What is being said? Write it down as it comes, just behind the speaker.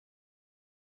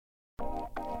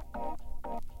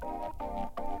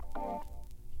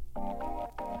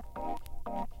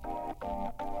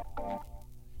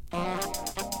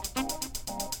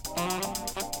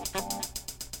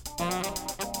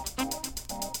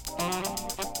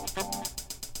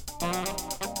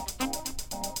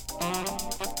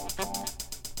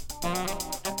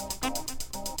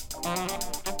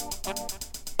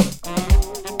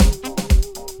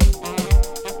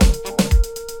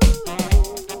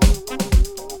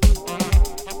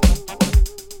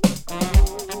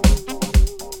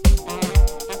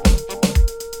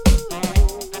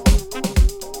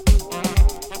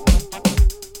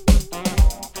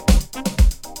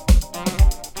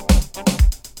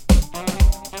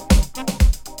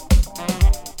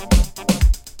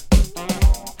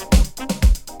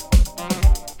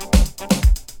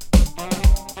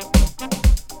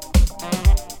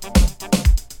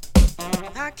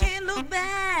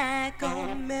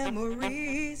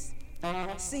memories.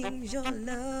 Seems your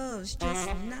love's just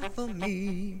not for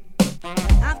me.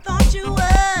 I thought you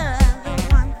were the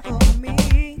one for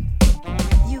me.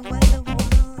 You were the one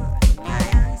my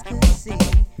eyes could see.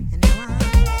 And now I'm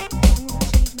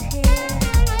gonna change my hair,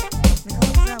 the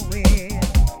clothes I wear,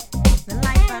 the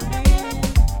life I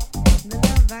live, the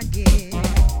love I give.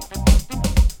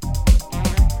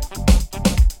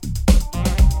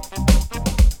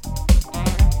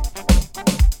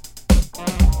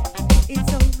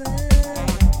 It's over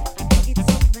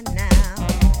now.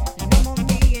 No more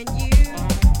me and you.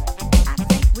 I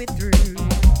think we're through.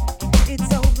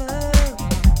 It's over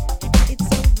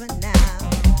now.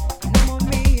 No more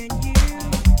me and you.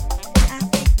 I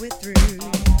think we're through.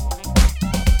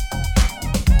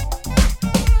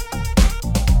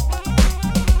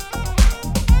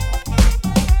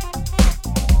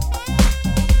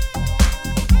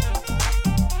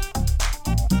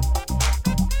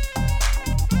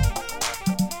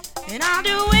 And I'll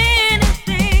do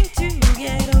anything to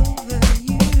get over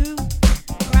you.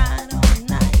 Cried all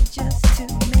night just to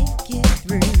make it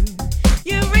through.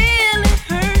 You really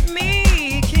hurt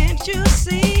me, can't you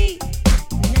see?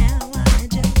 Now I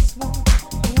just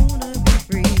wanna be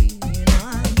free. You know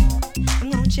I'm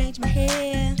gonna change my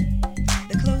hair,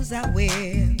 the clothes I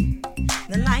wear,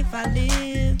 the life I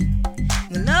live,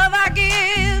 the love I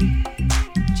give.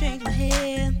 Change my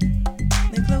hair,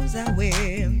 the clothes I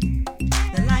wear,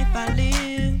 the life I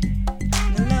live,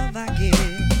 the love I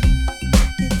give.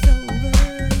 It's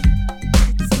over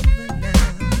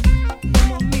now. No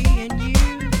more me and you.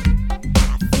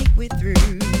 I think we're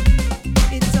through.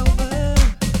 It's over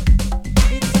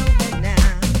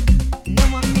now. No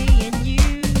more me and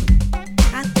you.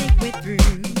 I think we're through.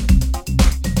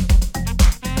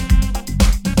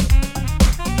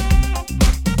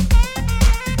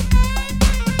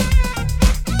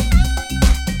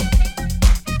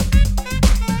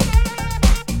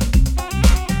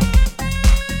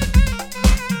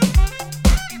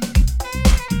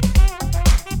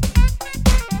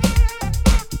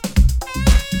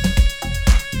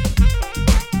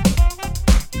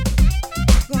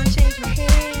 Gonna change my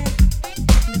hair,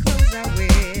 the clothes I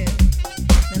wear,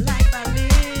 the life I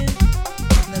live,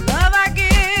 the love I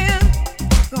give.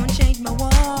 Gonna change my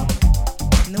walk,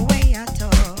 the way I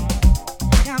talk.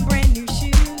 Got brand new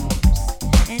shoes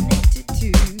and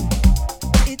attitude.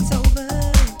 It's over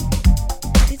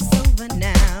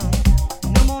now.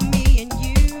 No more me and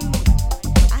you.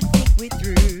 I think we're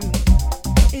through.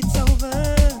 It's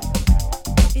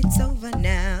over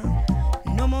now.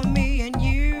 No more me and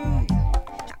you.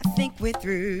 I think we're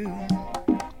through.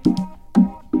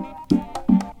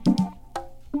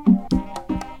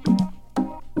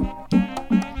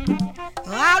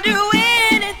 I'll do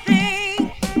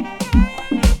anything.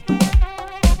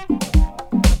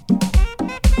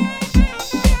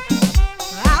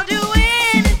 I'll do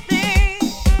anything.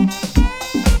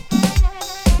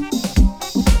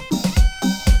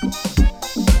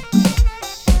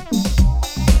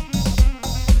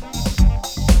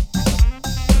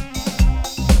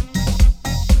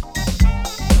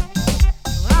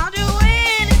 I'll do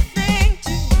anything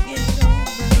to get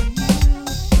over you.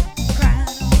 Cried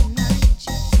all night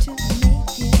just to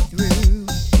make it through.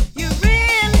 You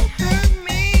really hurt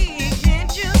me,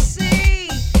 can't you see?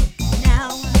 Now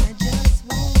I just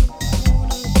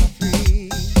wanna be free.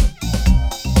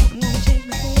 I'm gonna change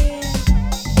my hair,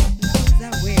 the clothes I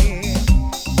wear,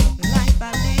 the life I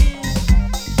live,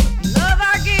 the love I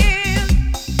give.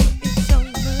 It's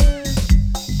over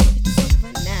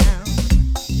now.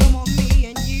 No more me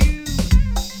and you.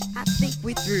 I think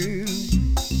we're through.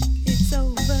 It's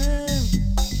over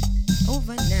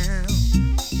now.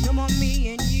 No more me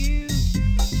and you.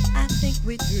 I think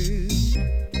we're through.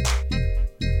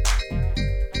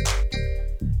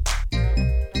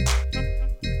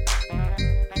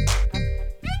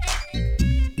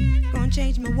 Gonna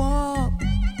change my walk,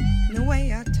 the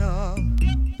way I talk.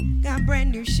 Got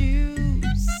brand new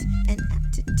shoes and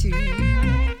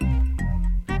attitude.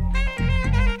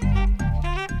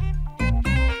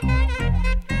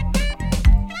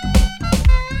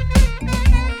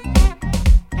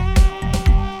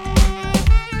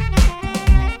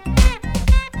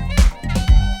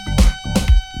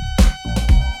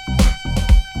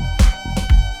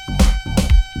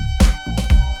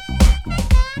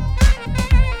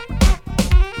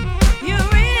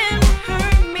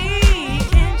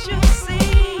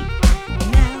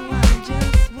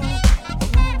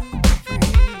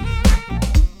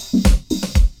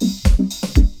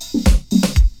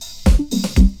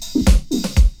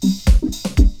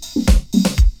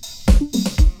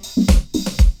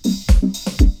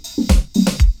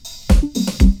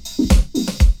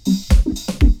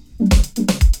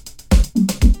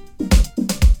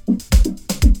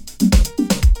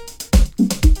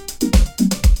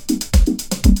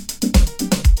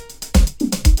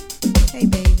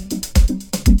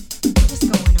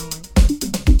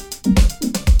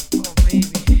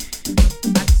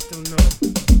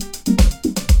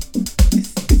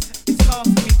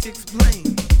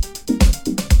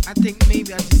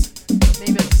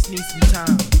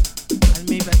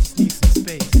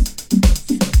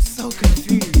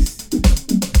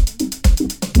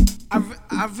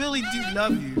 I really do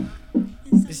love you.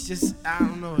 It's just, I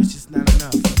don't know, it's just not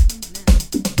enough.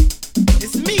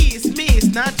 It's me,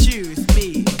 it's not you, it's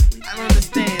me. I don't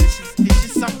understand, it's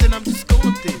just something I'm just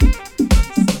going through.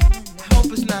 I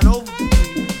hope it's not over between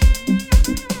us.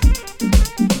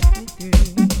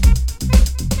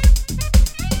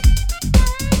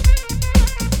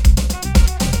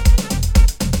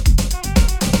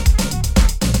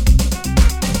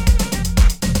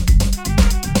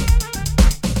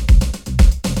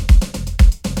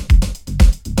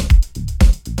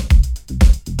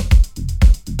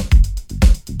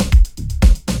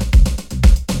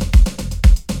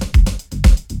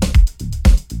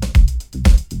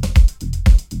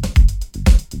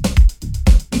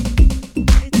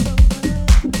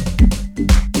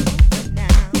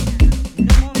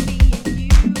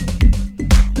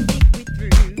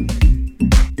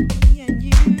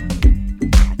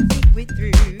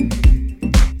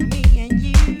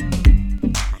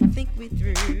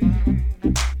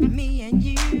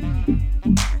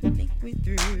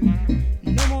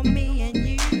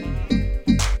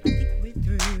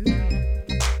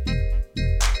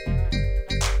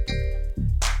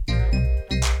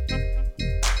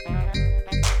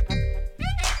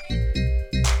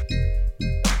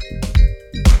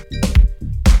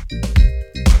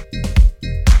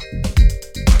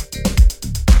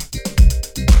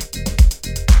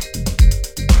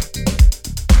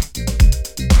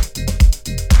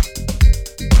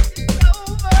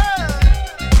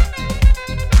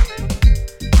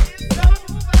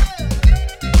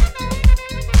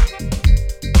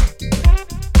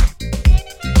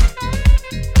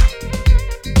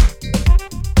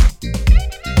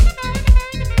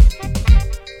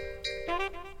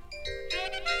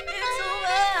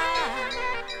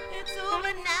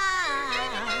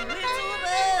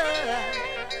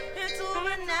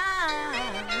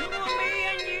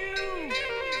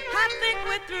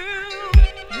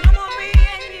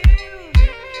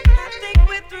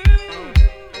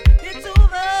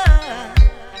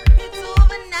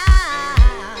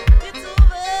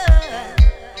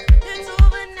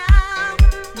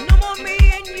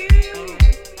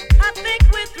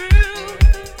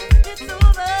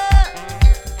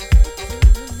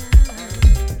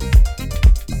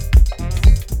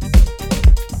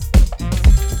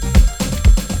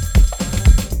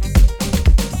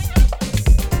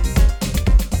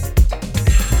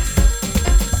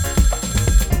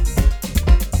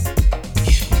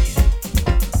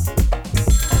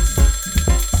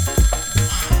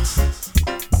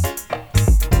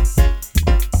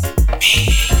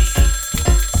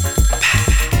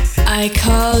 I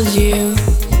called you,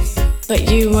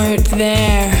 but you weren't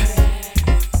there.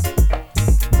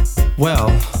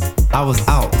 Well, I was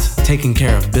out taking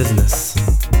care of business.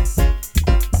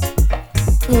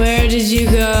 Where did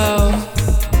you go?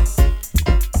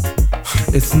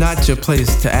 It's not your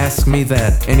place to ask me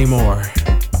that anymore.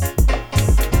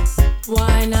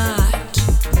 Why not?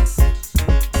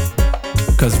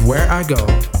 'Cause where I go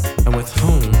and with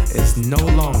whom is no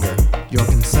longer your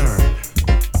concern.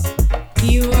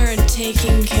 You weren't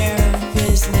taking care of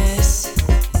business.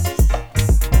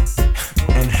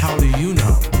 And how do you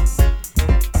know?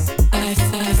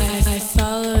 I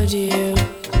followed you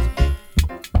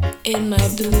in my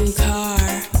blue car.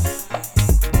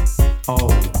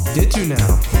 Oh, did you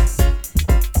now?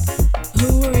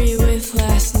 Who were you with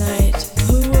last night?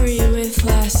 Who were you with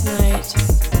last night?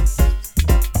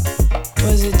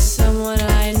 Was it someone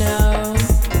I know?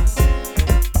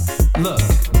 Look,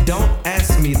 don't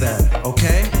ask me that,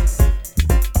 okay?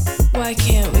 Why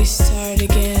can't we start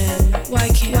again? Why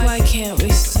can't we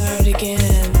start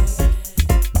again?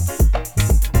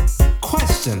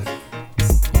 Question.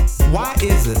 Why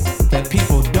is it that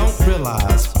people don't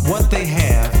realize what they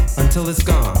have until it's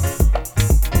gone?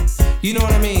 You know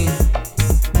what I mean?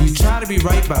 You try to be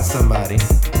right by somebody,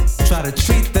 try to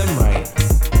treat them right,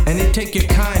 and they take your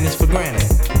kindness for granted.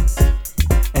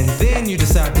 And then you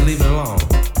decide to leave it alone.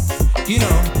 You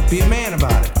know, be a man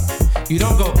about it. You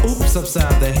don't go oops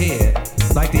upside the head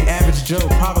like the average Joe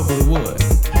probably would.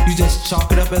 You just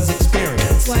chalk it up as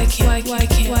experience. Why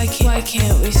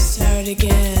can't we start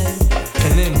again?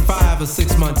 And then 5 or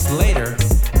 6 months later,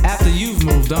 after you've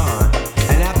moved on,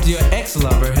 and after your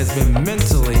ex-lover has been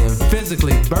mentally and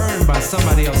physically burned by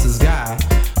somebody else's guy,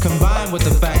 combined with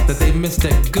the fact that they missed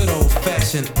that good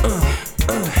old-fashioned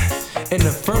in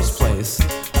the first place,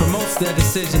 promotes their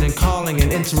decision in calling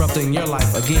and interrupting your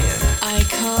life again. I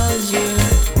called you,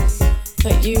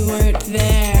 but you weren't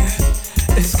there.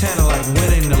 It's kind of like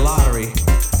winning the lottery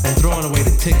and throwing away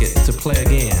the ticket to play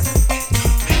again.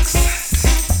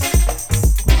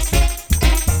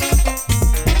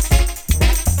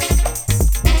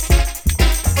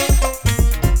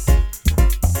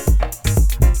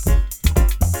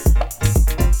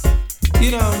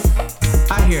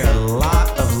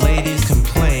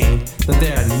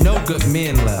 are no good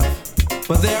men left,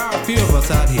 but there are a few of us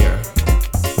out here.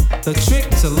 The trick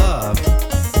to love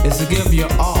is to give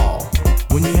your all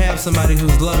when you have somebody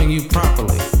who's loving you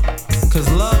properly. Cause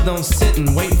love don't sit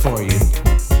and wait for you.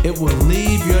 It will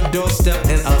leave your doorstep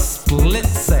in a split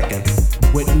second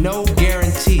with no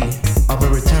guarantee of a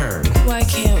return. Why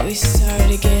can't we start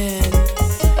again?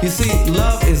 You see,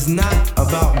 love is not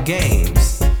about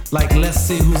games. Like, let's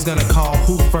see who's gonna call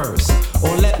who first.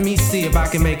 Or let me see if I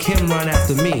can make him run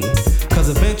after me. Cause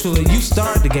eventually you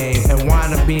start the game and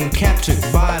wind up being captured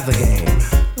by the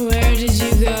game. Where did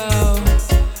you go?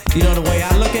 You know the way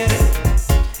I look at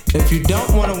it? If you don't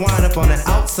wanna wind up on the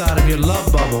outside of your love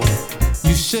bubble,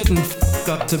 you shouldn't f***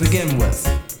 up to begin with.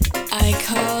 I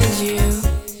called you,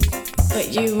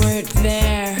 but you weren't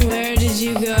there. Where did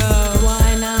you go?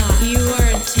 Why not? You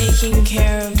weren't taking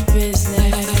care of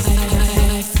business.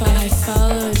 I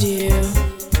followed you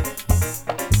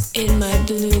in my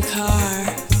blue car.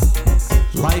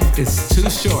 Life is too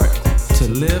short to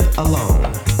live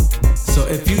alone. So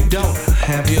if you don't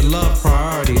have your love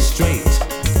priorities straight,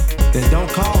 then don't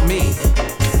call me,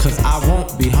 cause I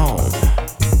won't be home.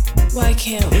 Why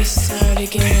can't we start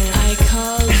again? I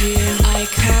called you, I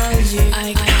called you,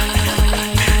 I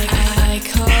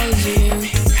called you,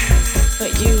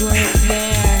 but you weren't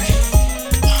there.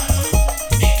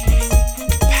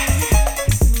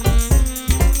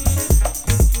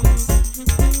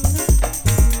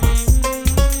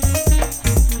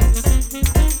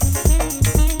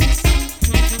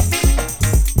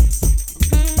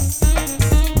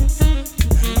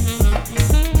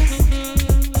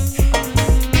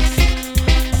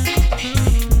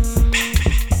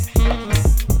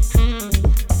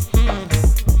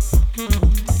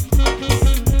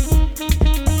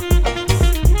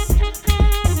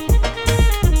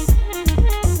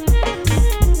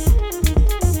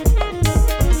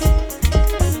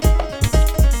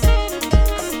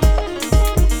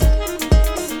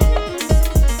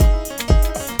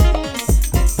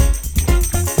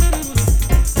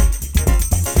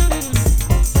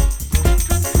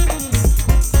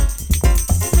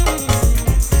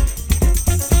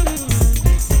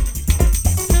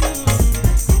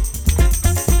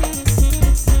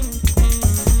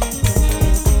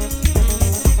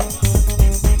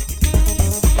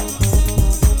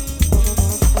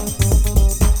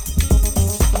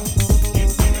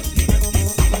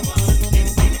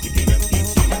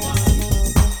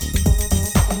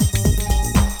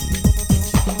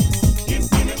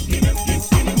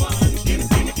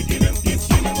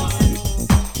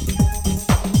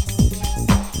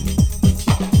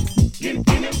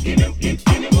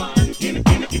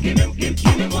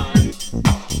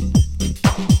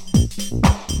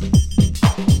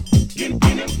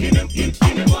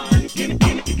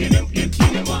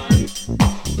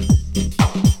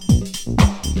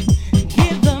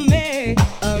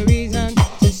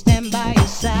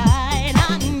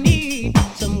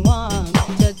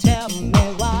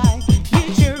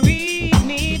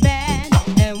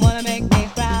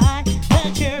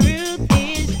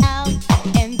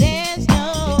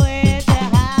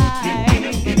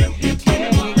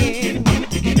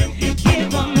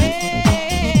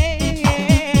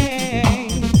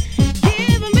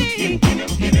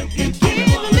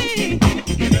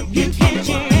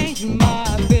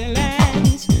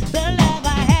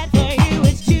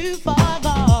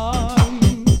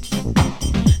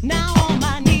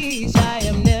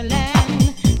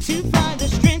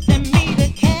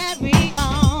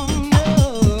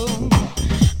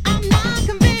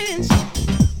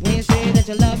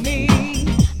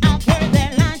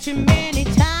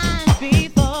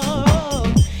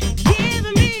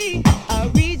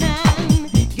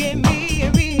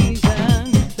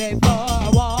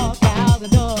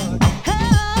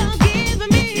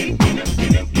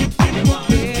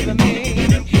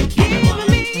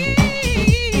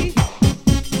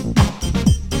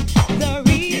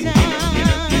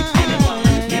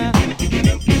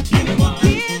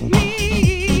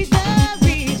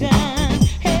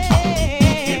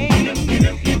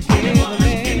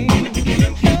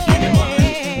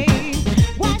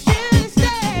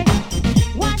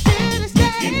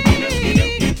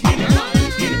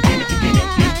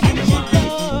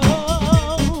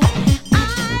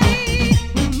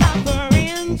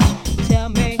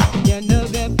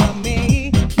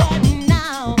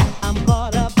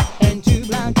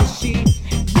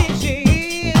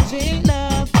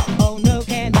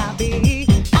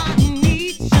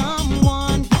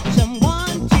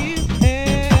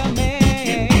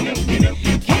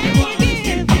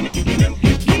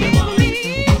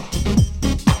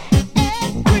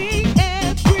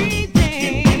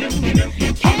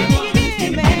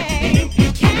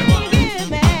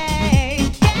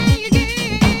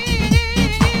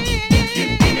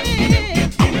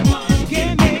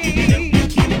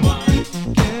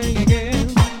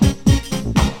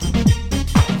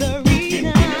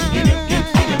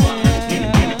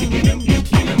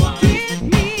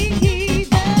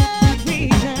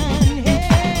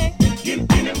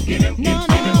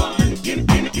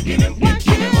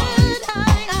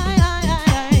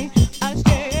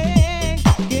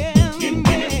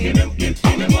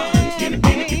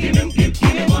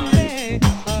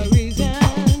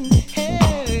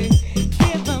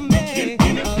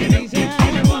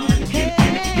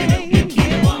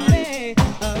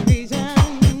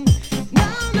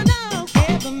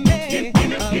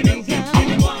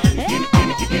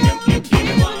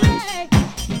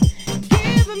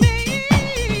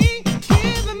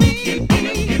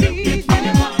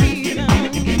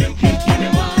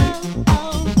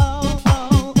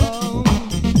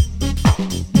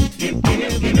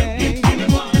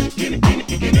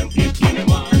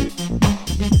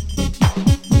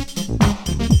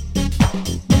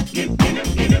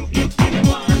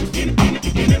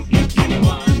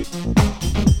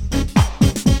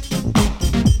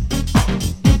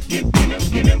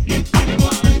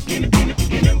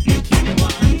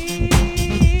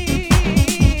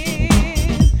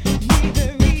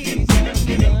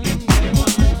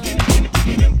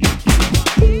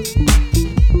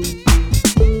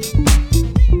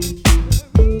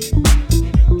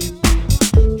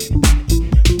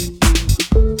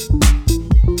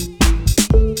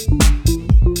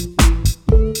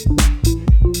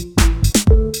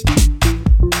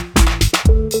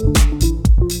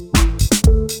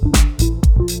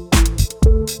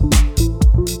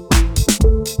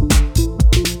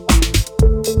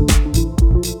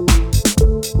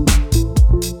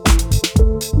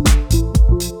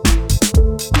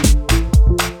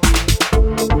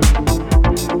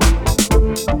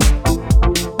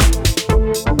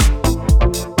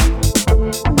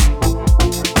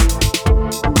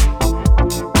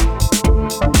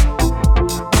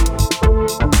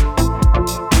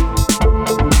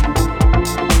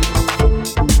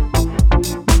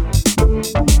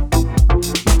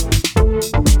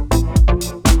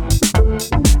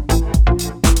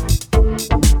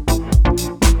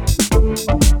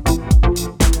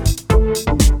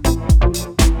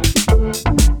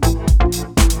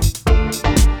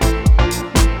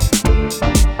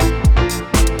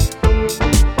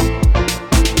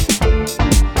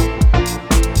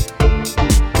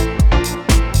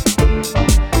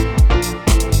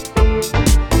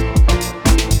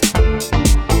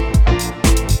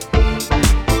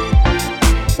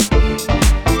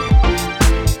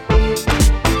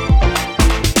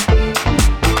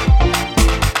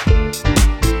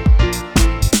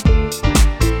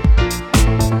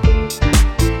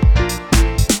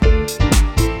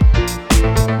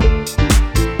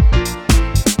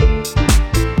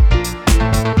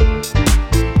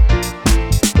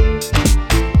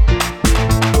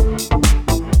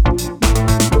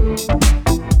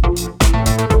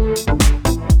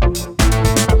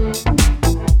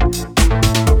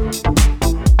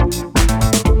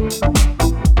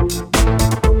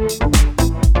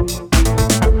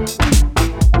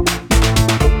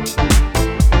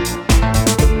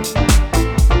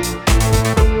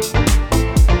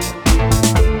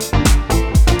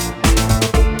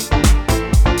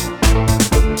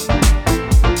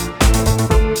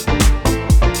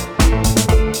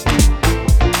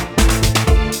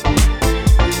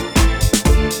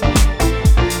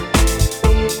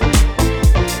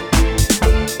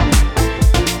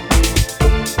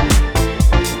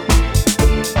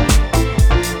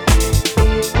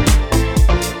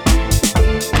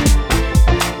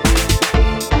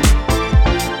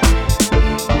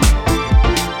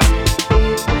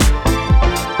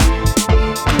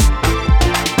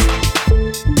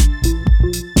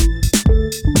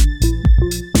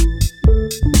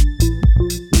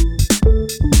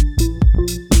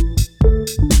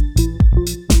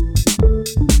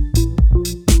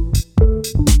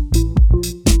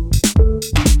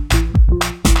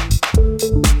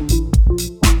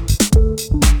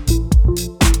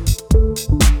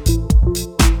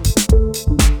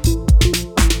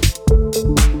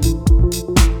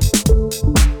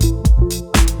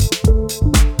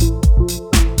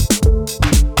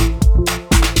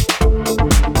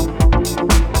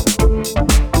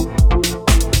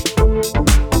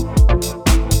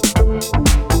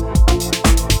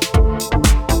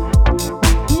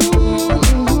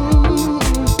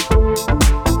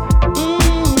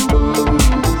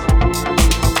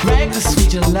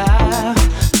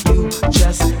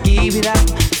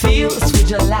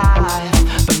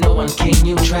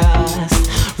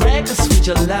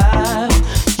 your love.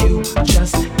 You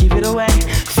just give it away.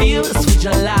 Feel the sweet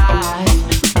your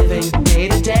life. Living day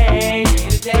to day.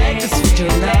 Reckless with your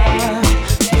love.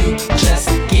 You just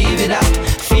give it up.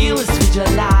 Feel the sweet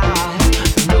your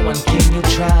life. No one can you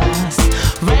trust.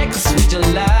 Reckless with your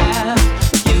love.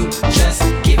 You just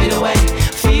give it away.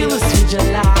 Feel the sweet your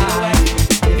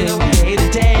life. Living day to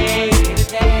day.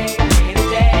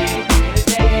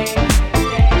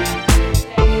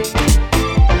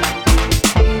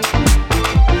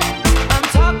 I'm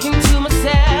talking to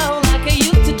myself like I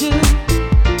used to do.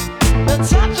 The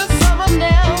touch of someone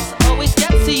else always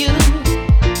gets to you.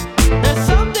 There's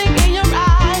something in your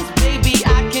eyes, baby,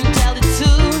 I can tell it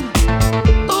too.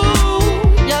 Ooh,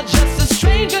 you're just a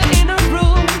stranger in a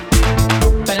room.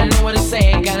 Better know what to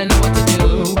say, gotta know what to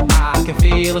do. I can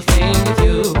feel a thing with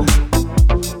you.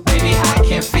 Baby, I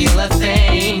can't feel a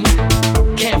thing.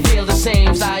 Can't feel the same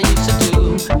as I used to do.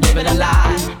 Living a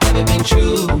lie, never been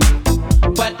true.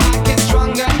 But I get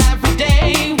stronger every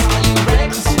day while you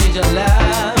reckless with your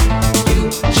love. You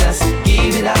just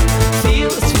give it up, feel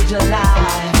the sweet your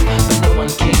life, but no one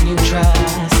can you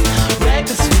trust.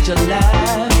 Reckless with your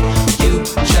love, you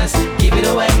just give it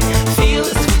away, feel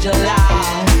the sweet your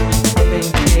life,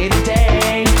 living day to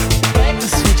day.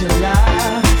 Reckless with your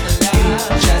love, you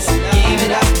just give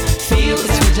it up, feel the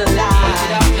sweet your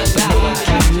life, but no one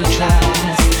can you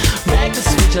trust. Reckless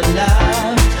with your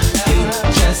love, you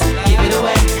just give it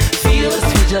away, feel the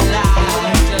sweet your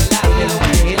life, living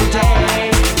day to day.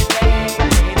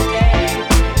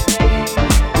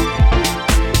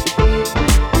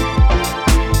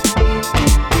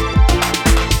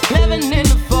 Living in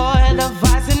the void of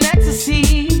vice and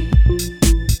ecstasy,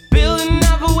 building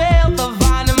up a wealth of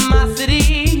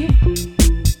animosity.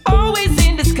 Always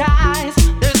in disguise,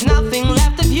 there's nothing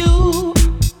left of you.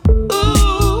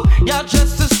 Ooh, you're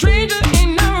just a stranger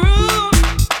in the room.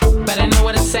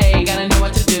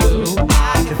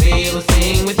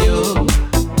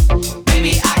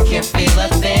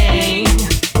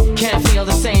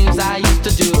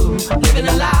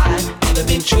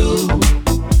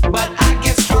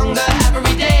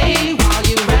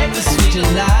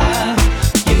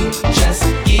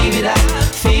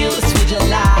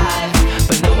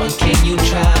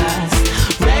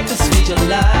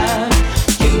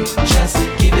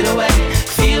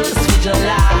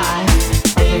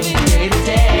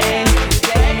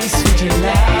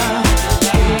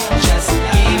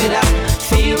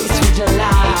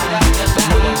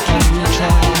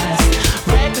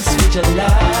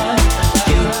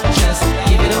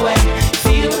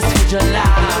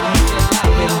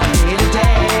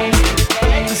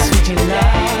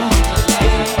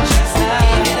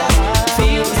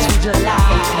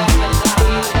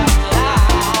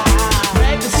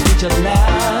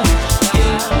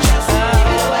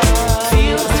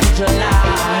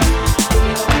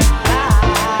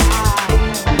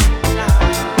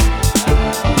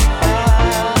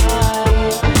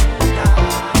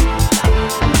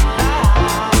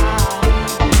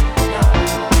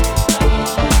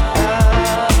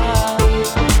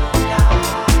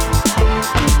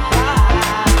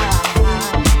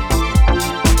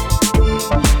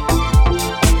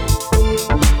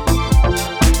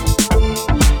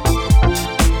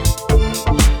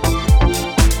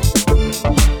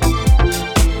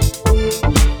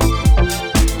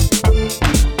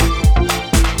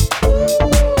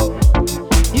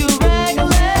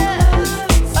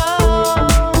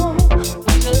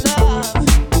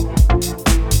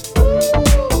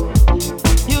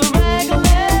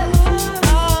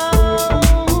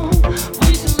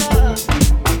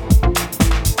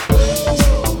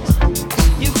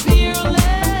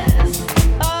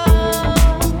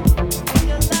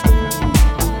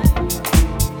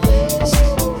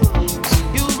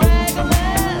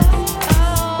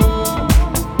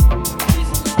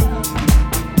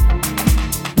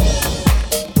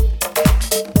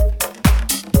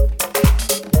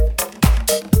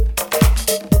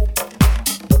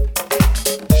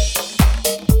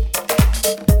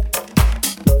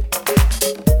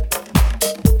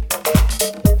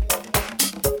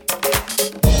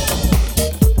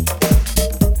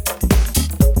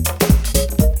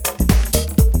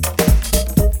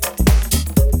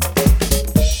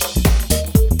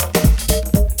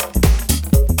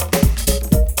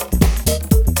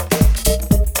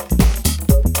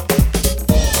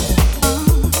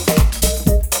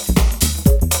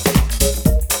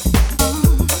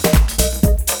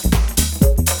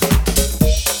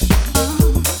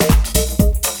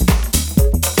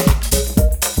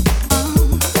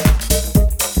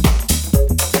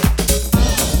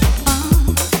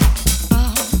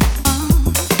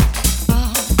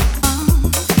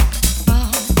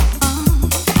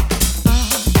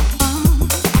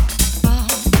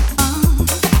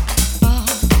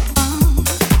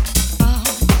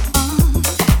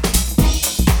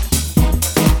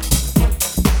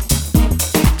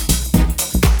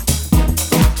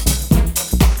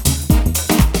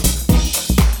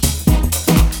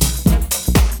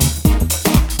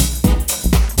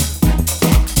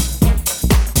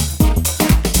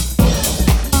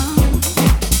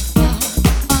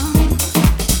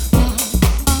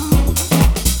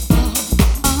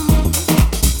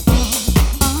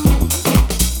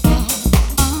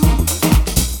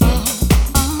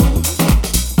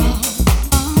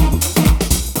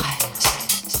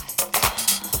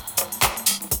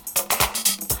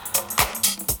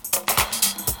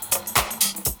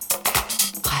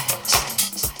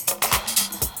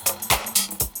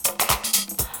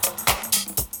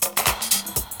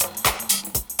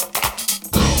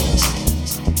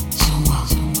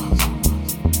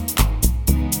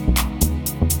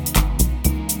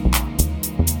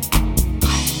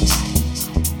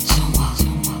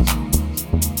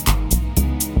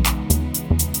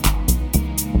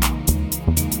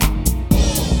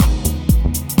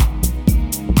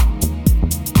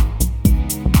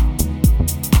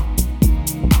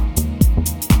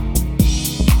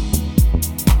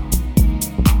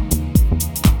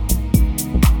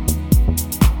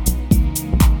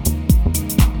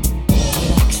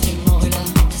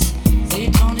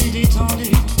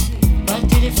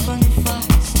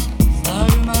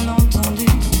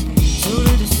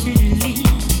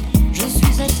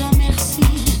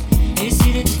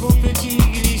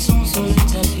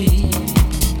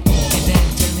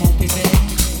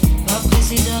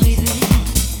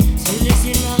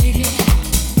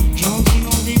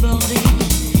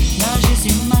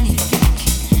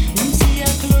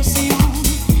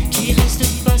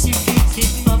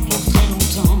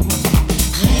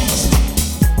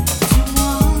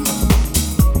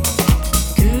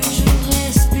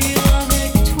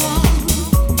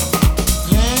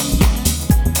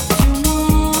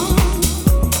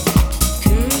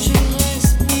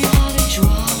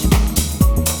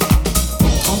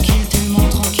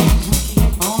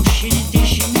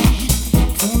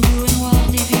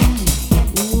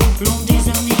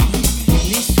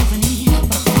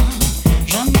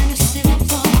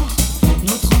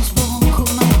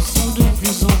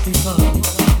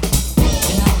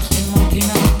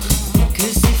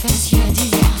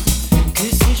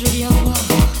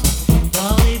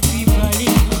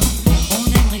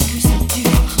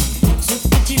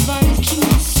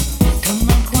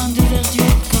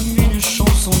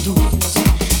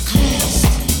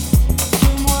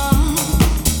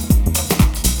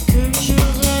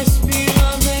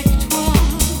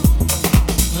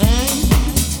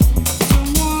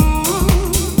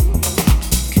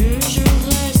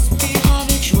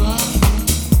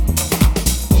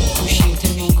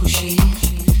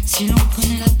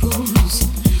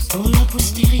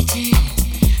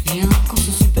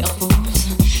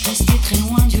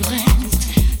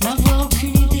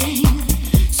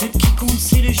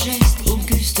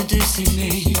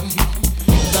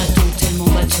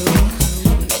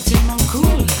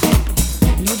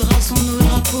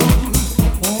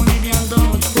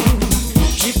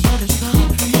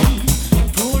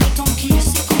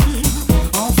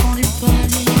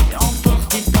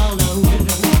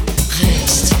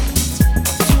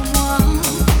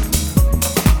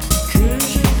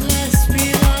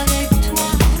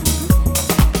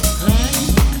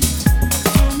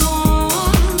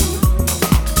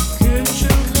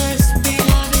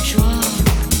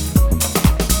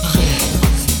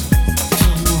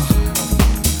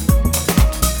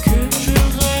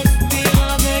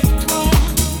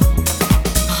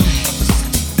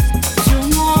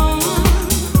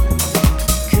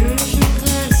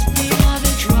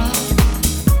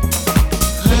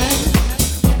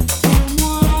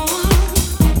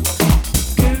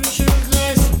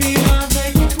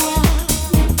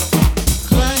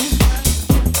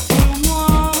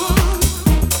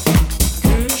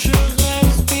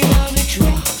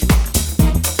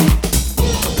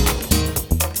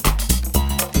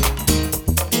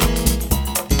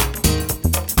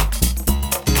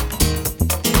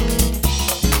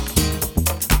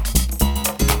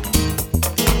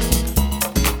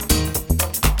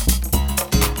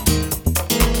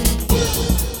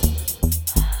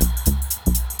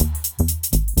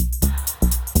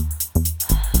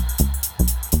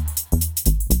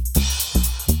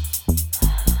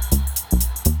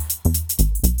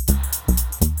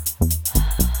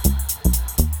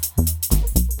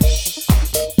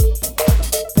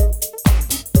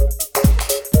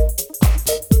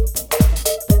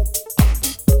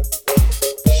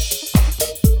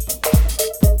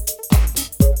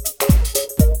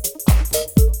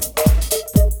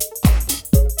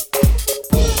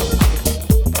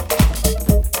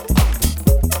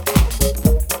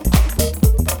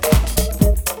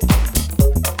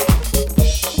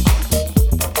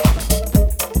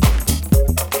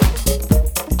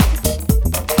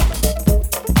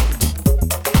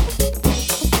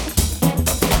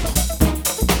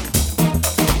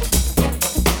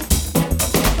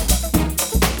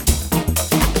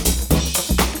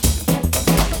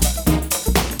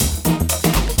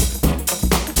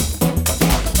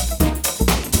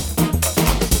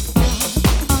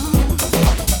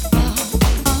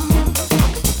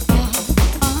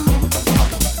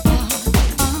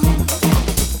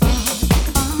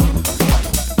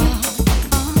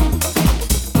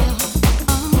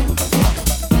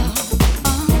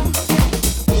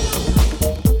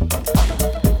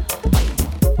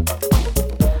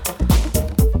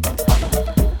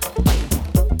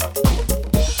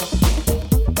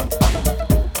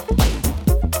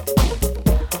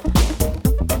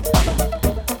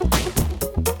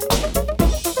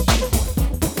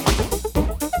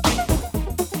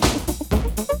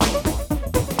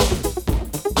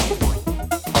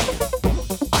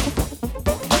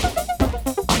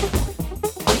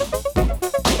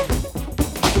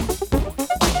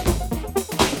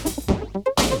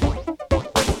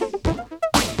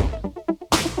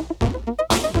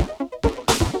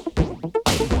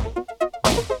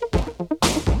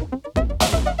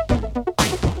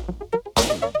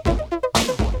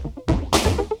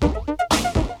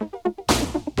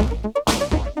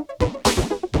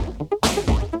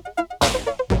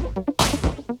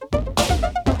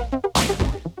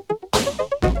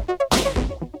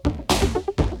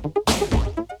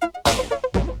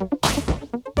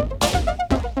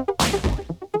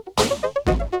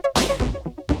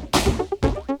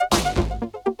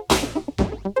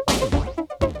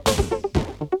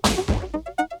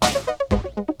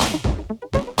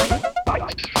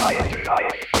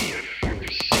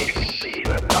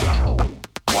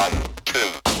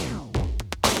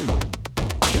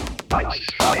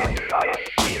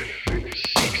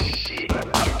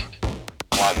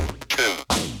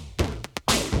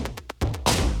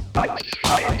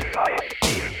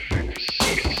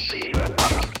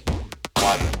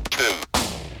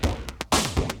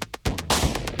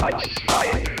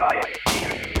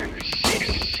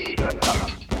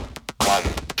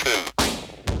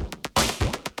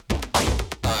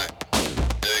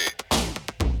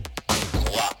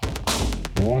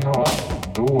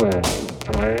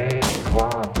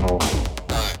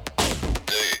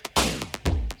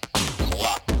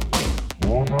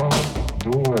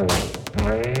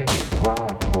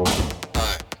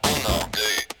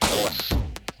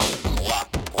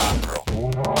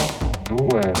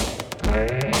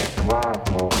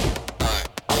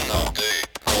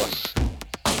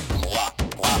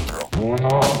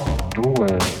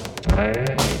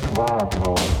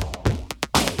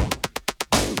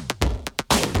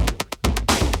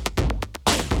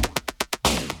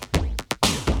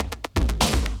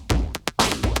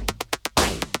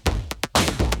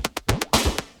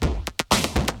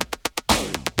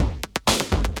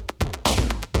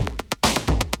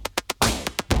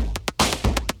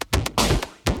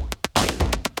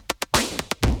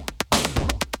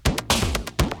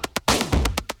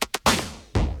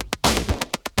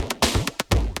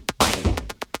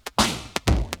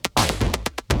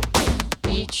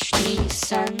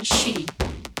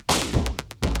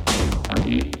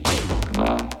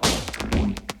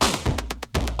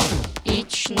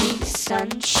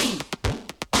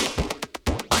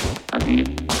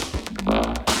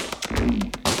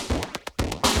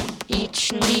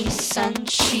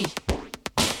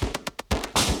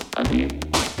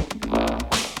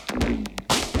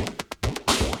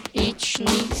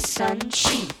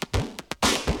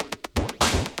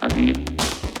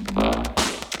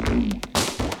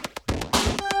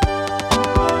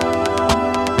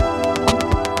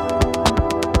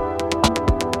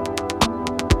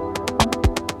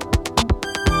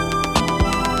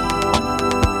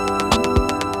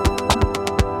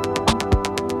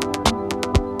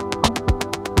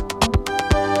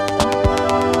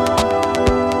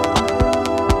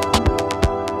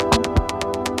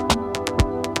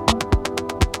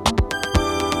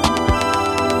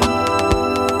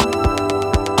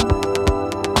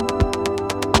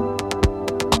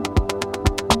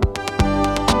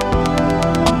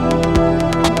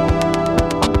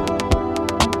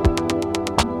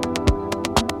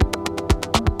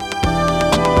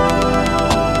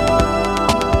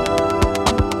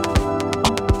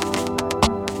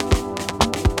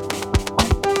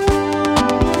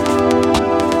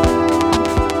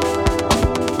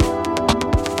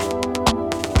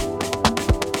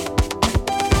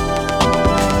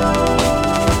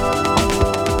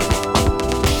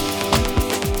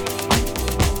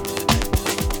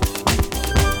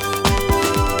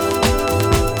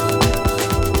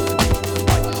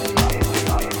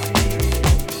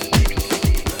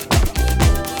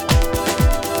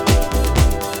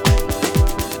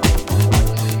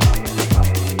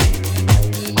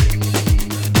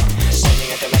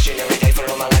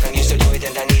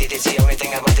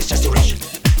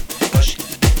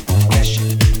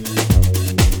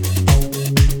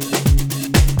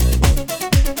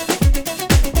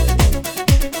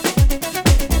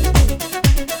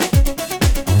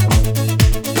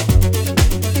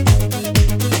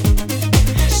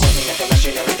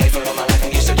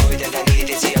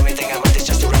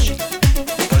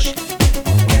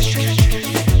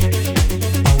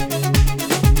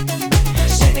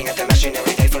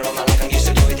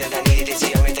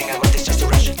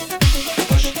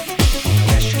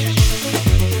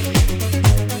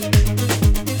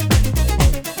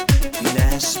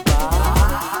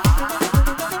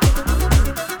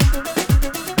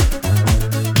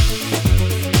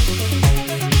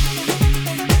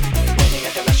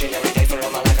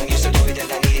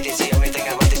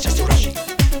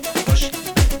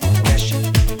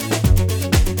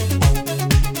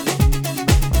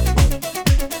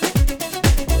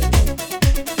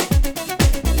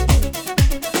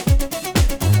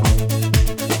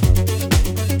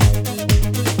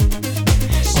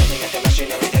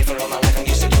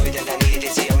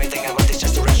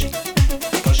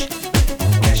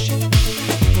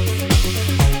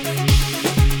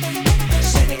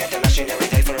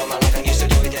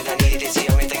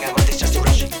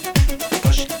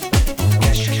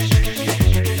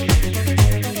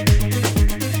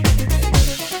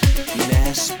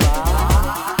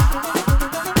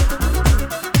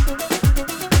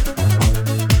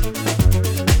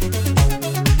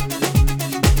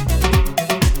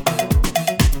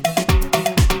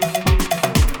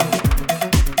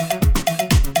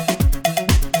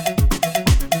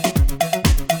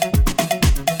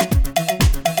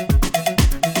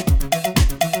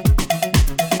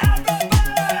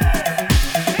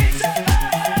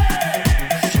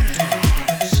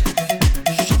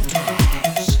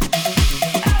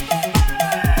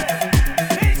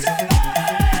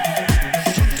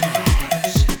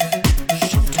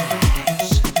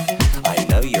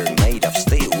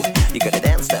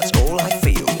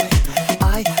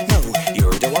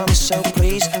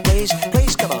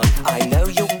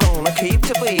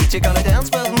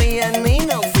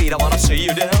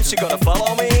 You gotta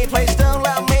follow me, please don't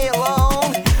let me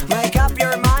alone. Make up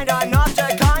your mind, I'm not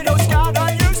the kind of scout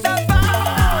I used to be.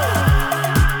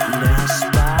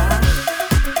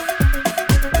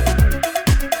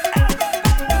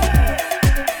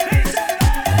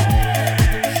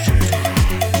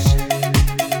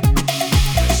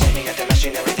 Standing at the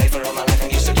machine every day for all my life.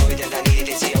 I'm used to do it and I need it.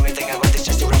 It's the only thing I want is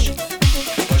just to rush.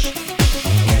 Push.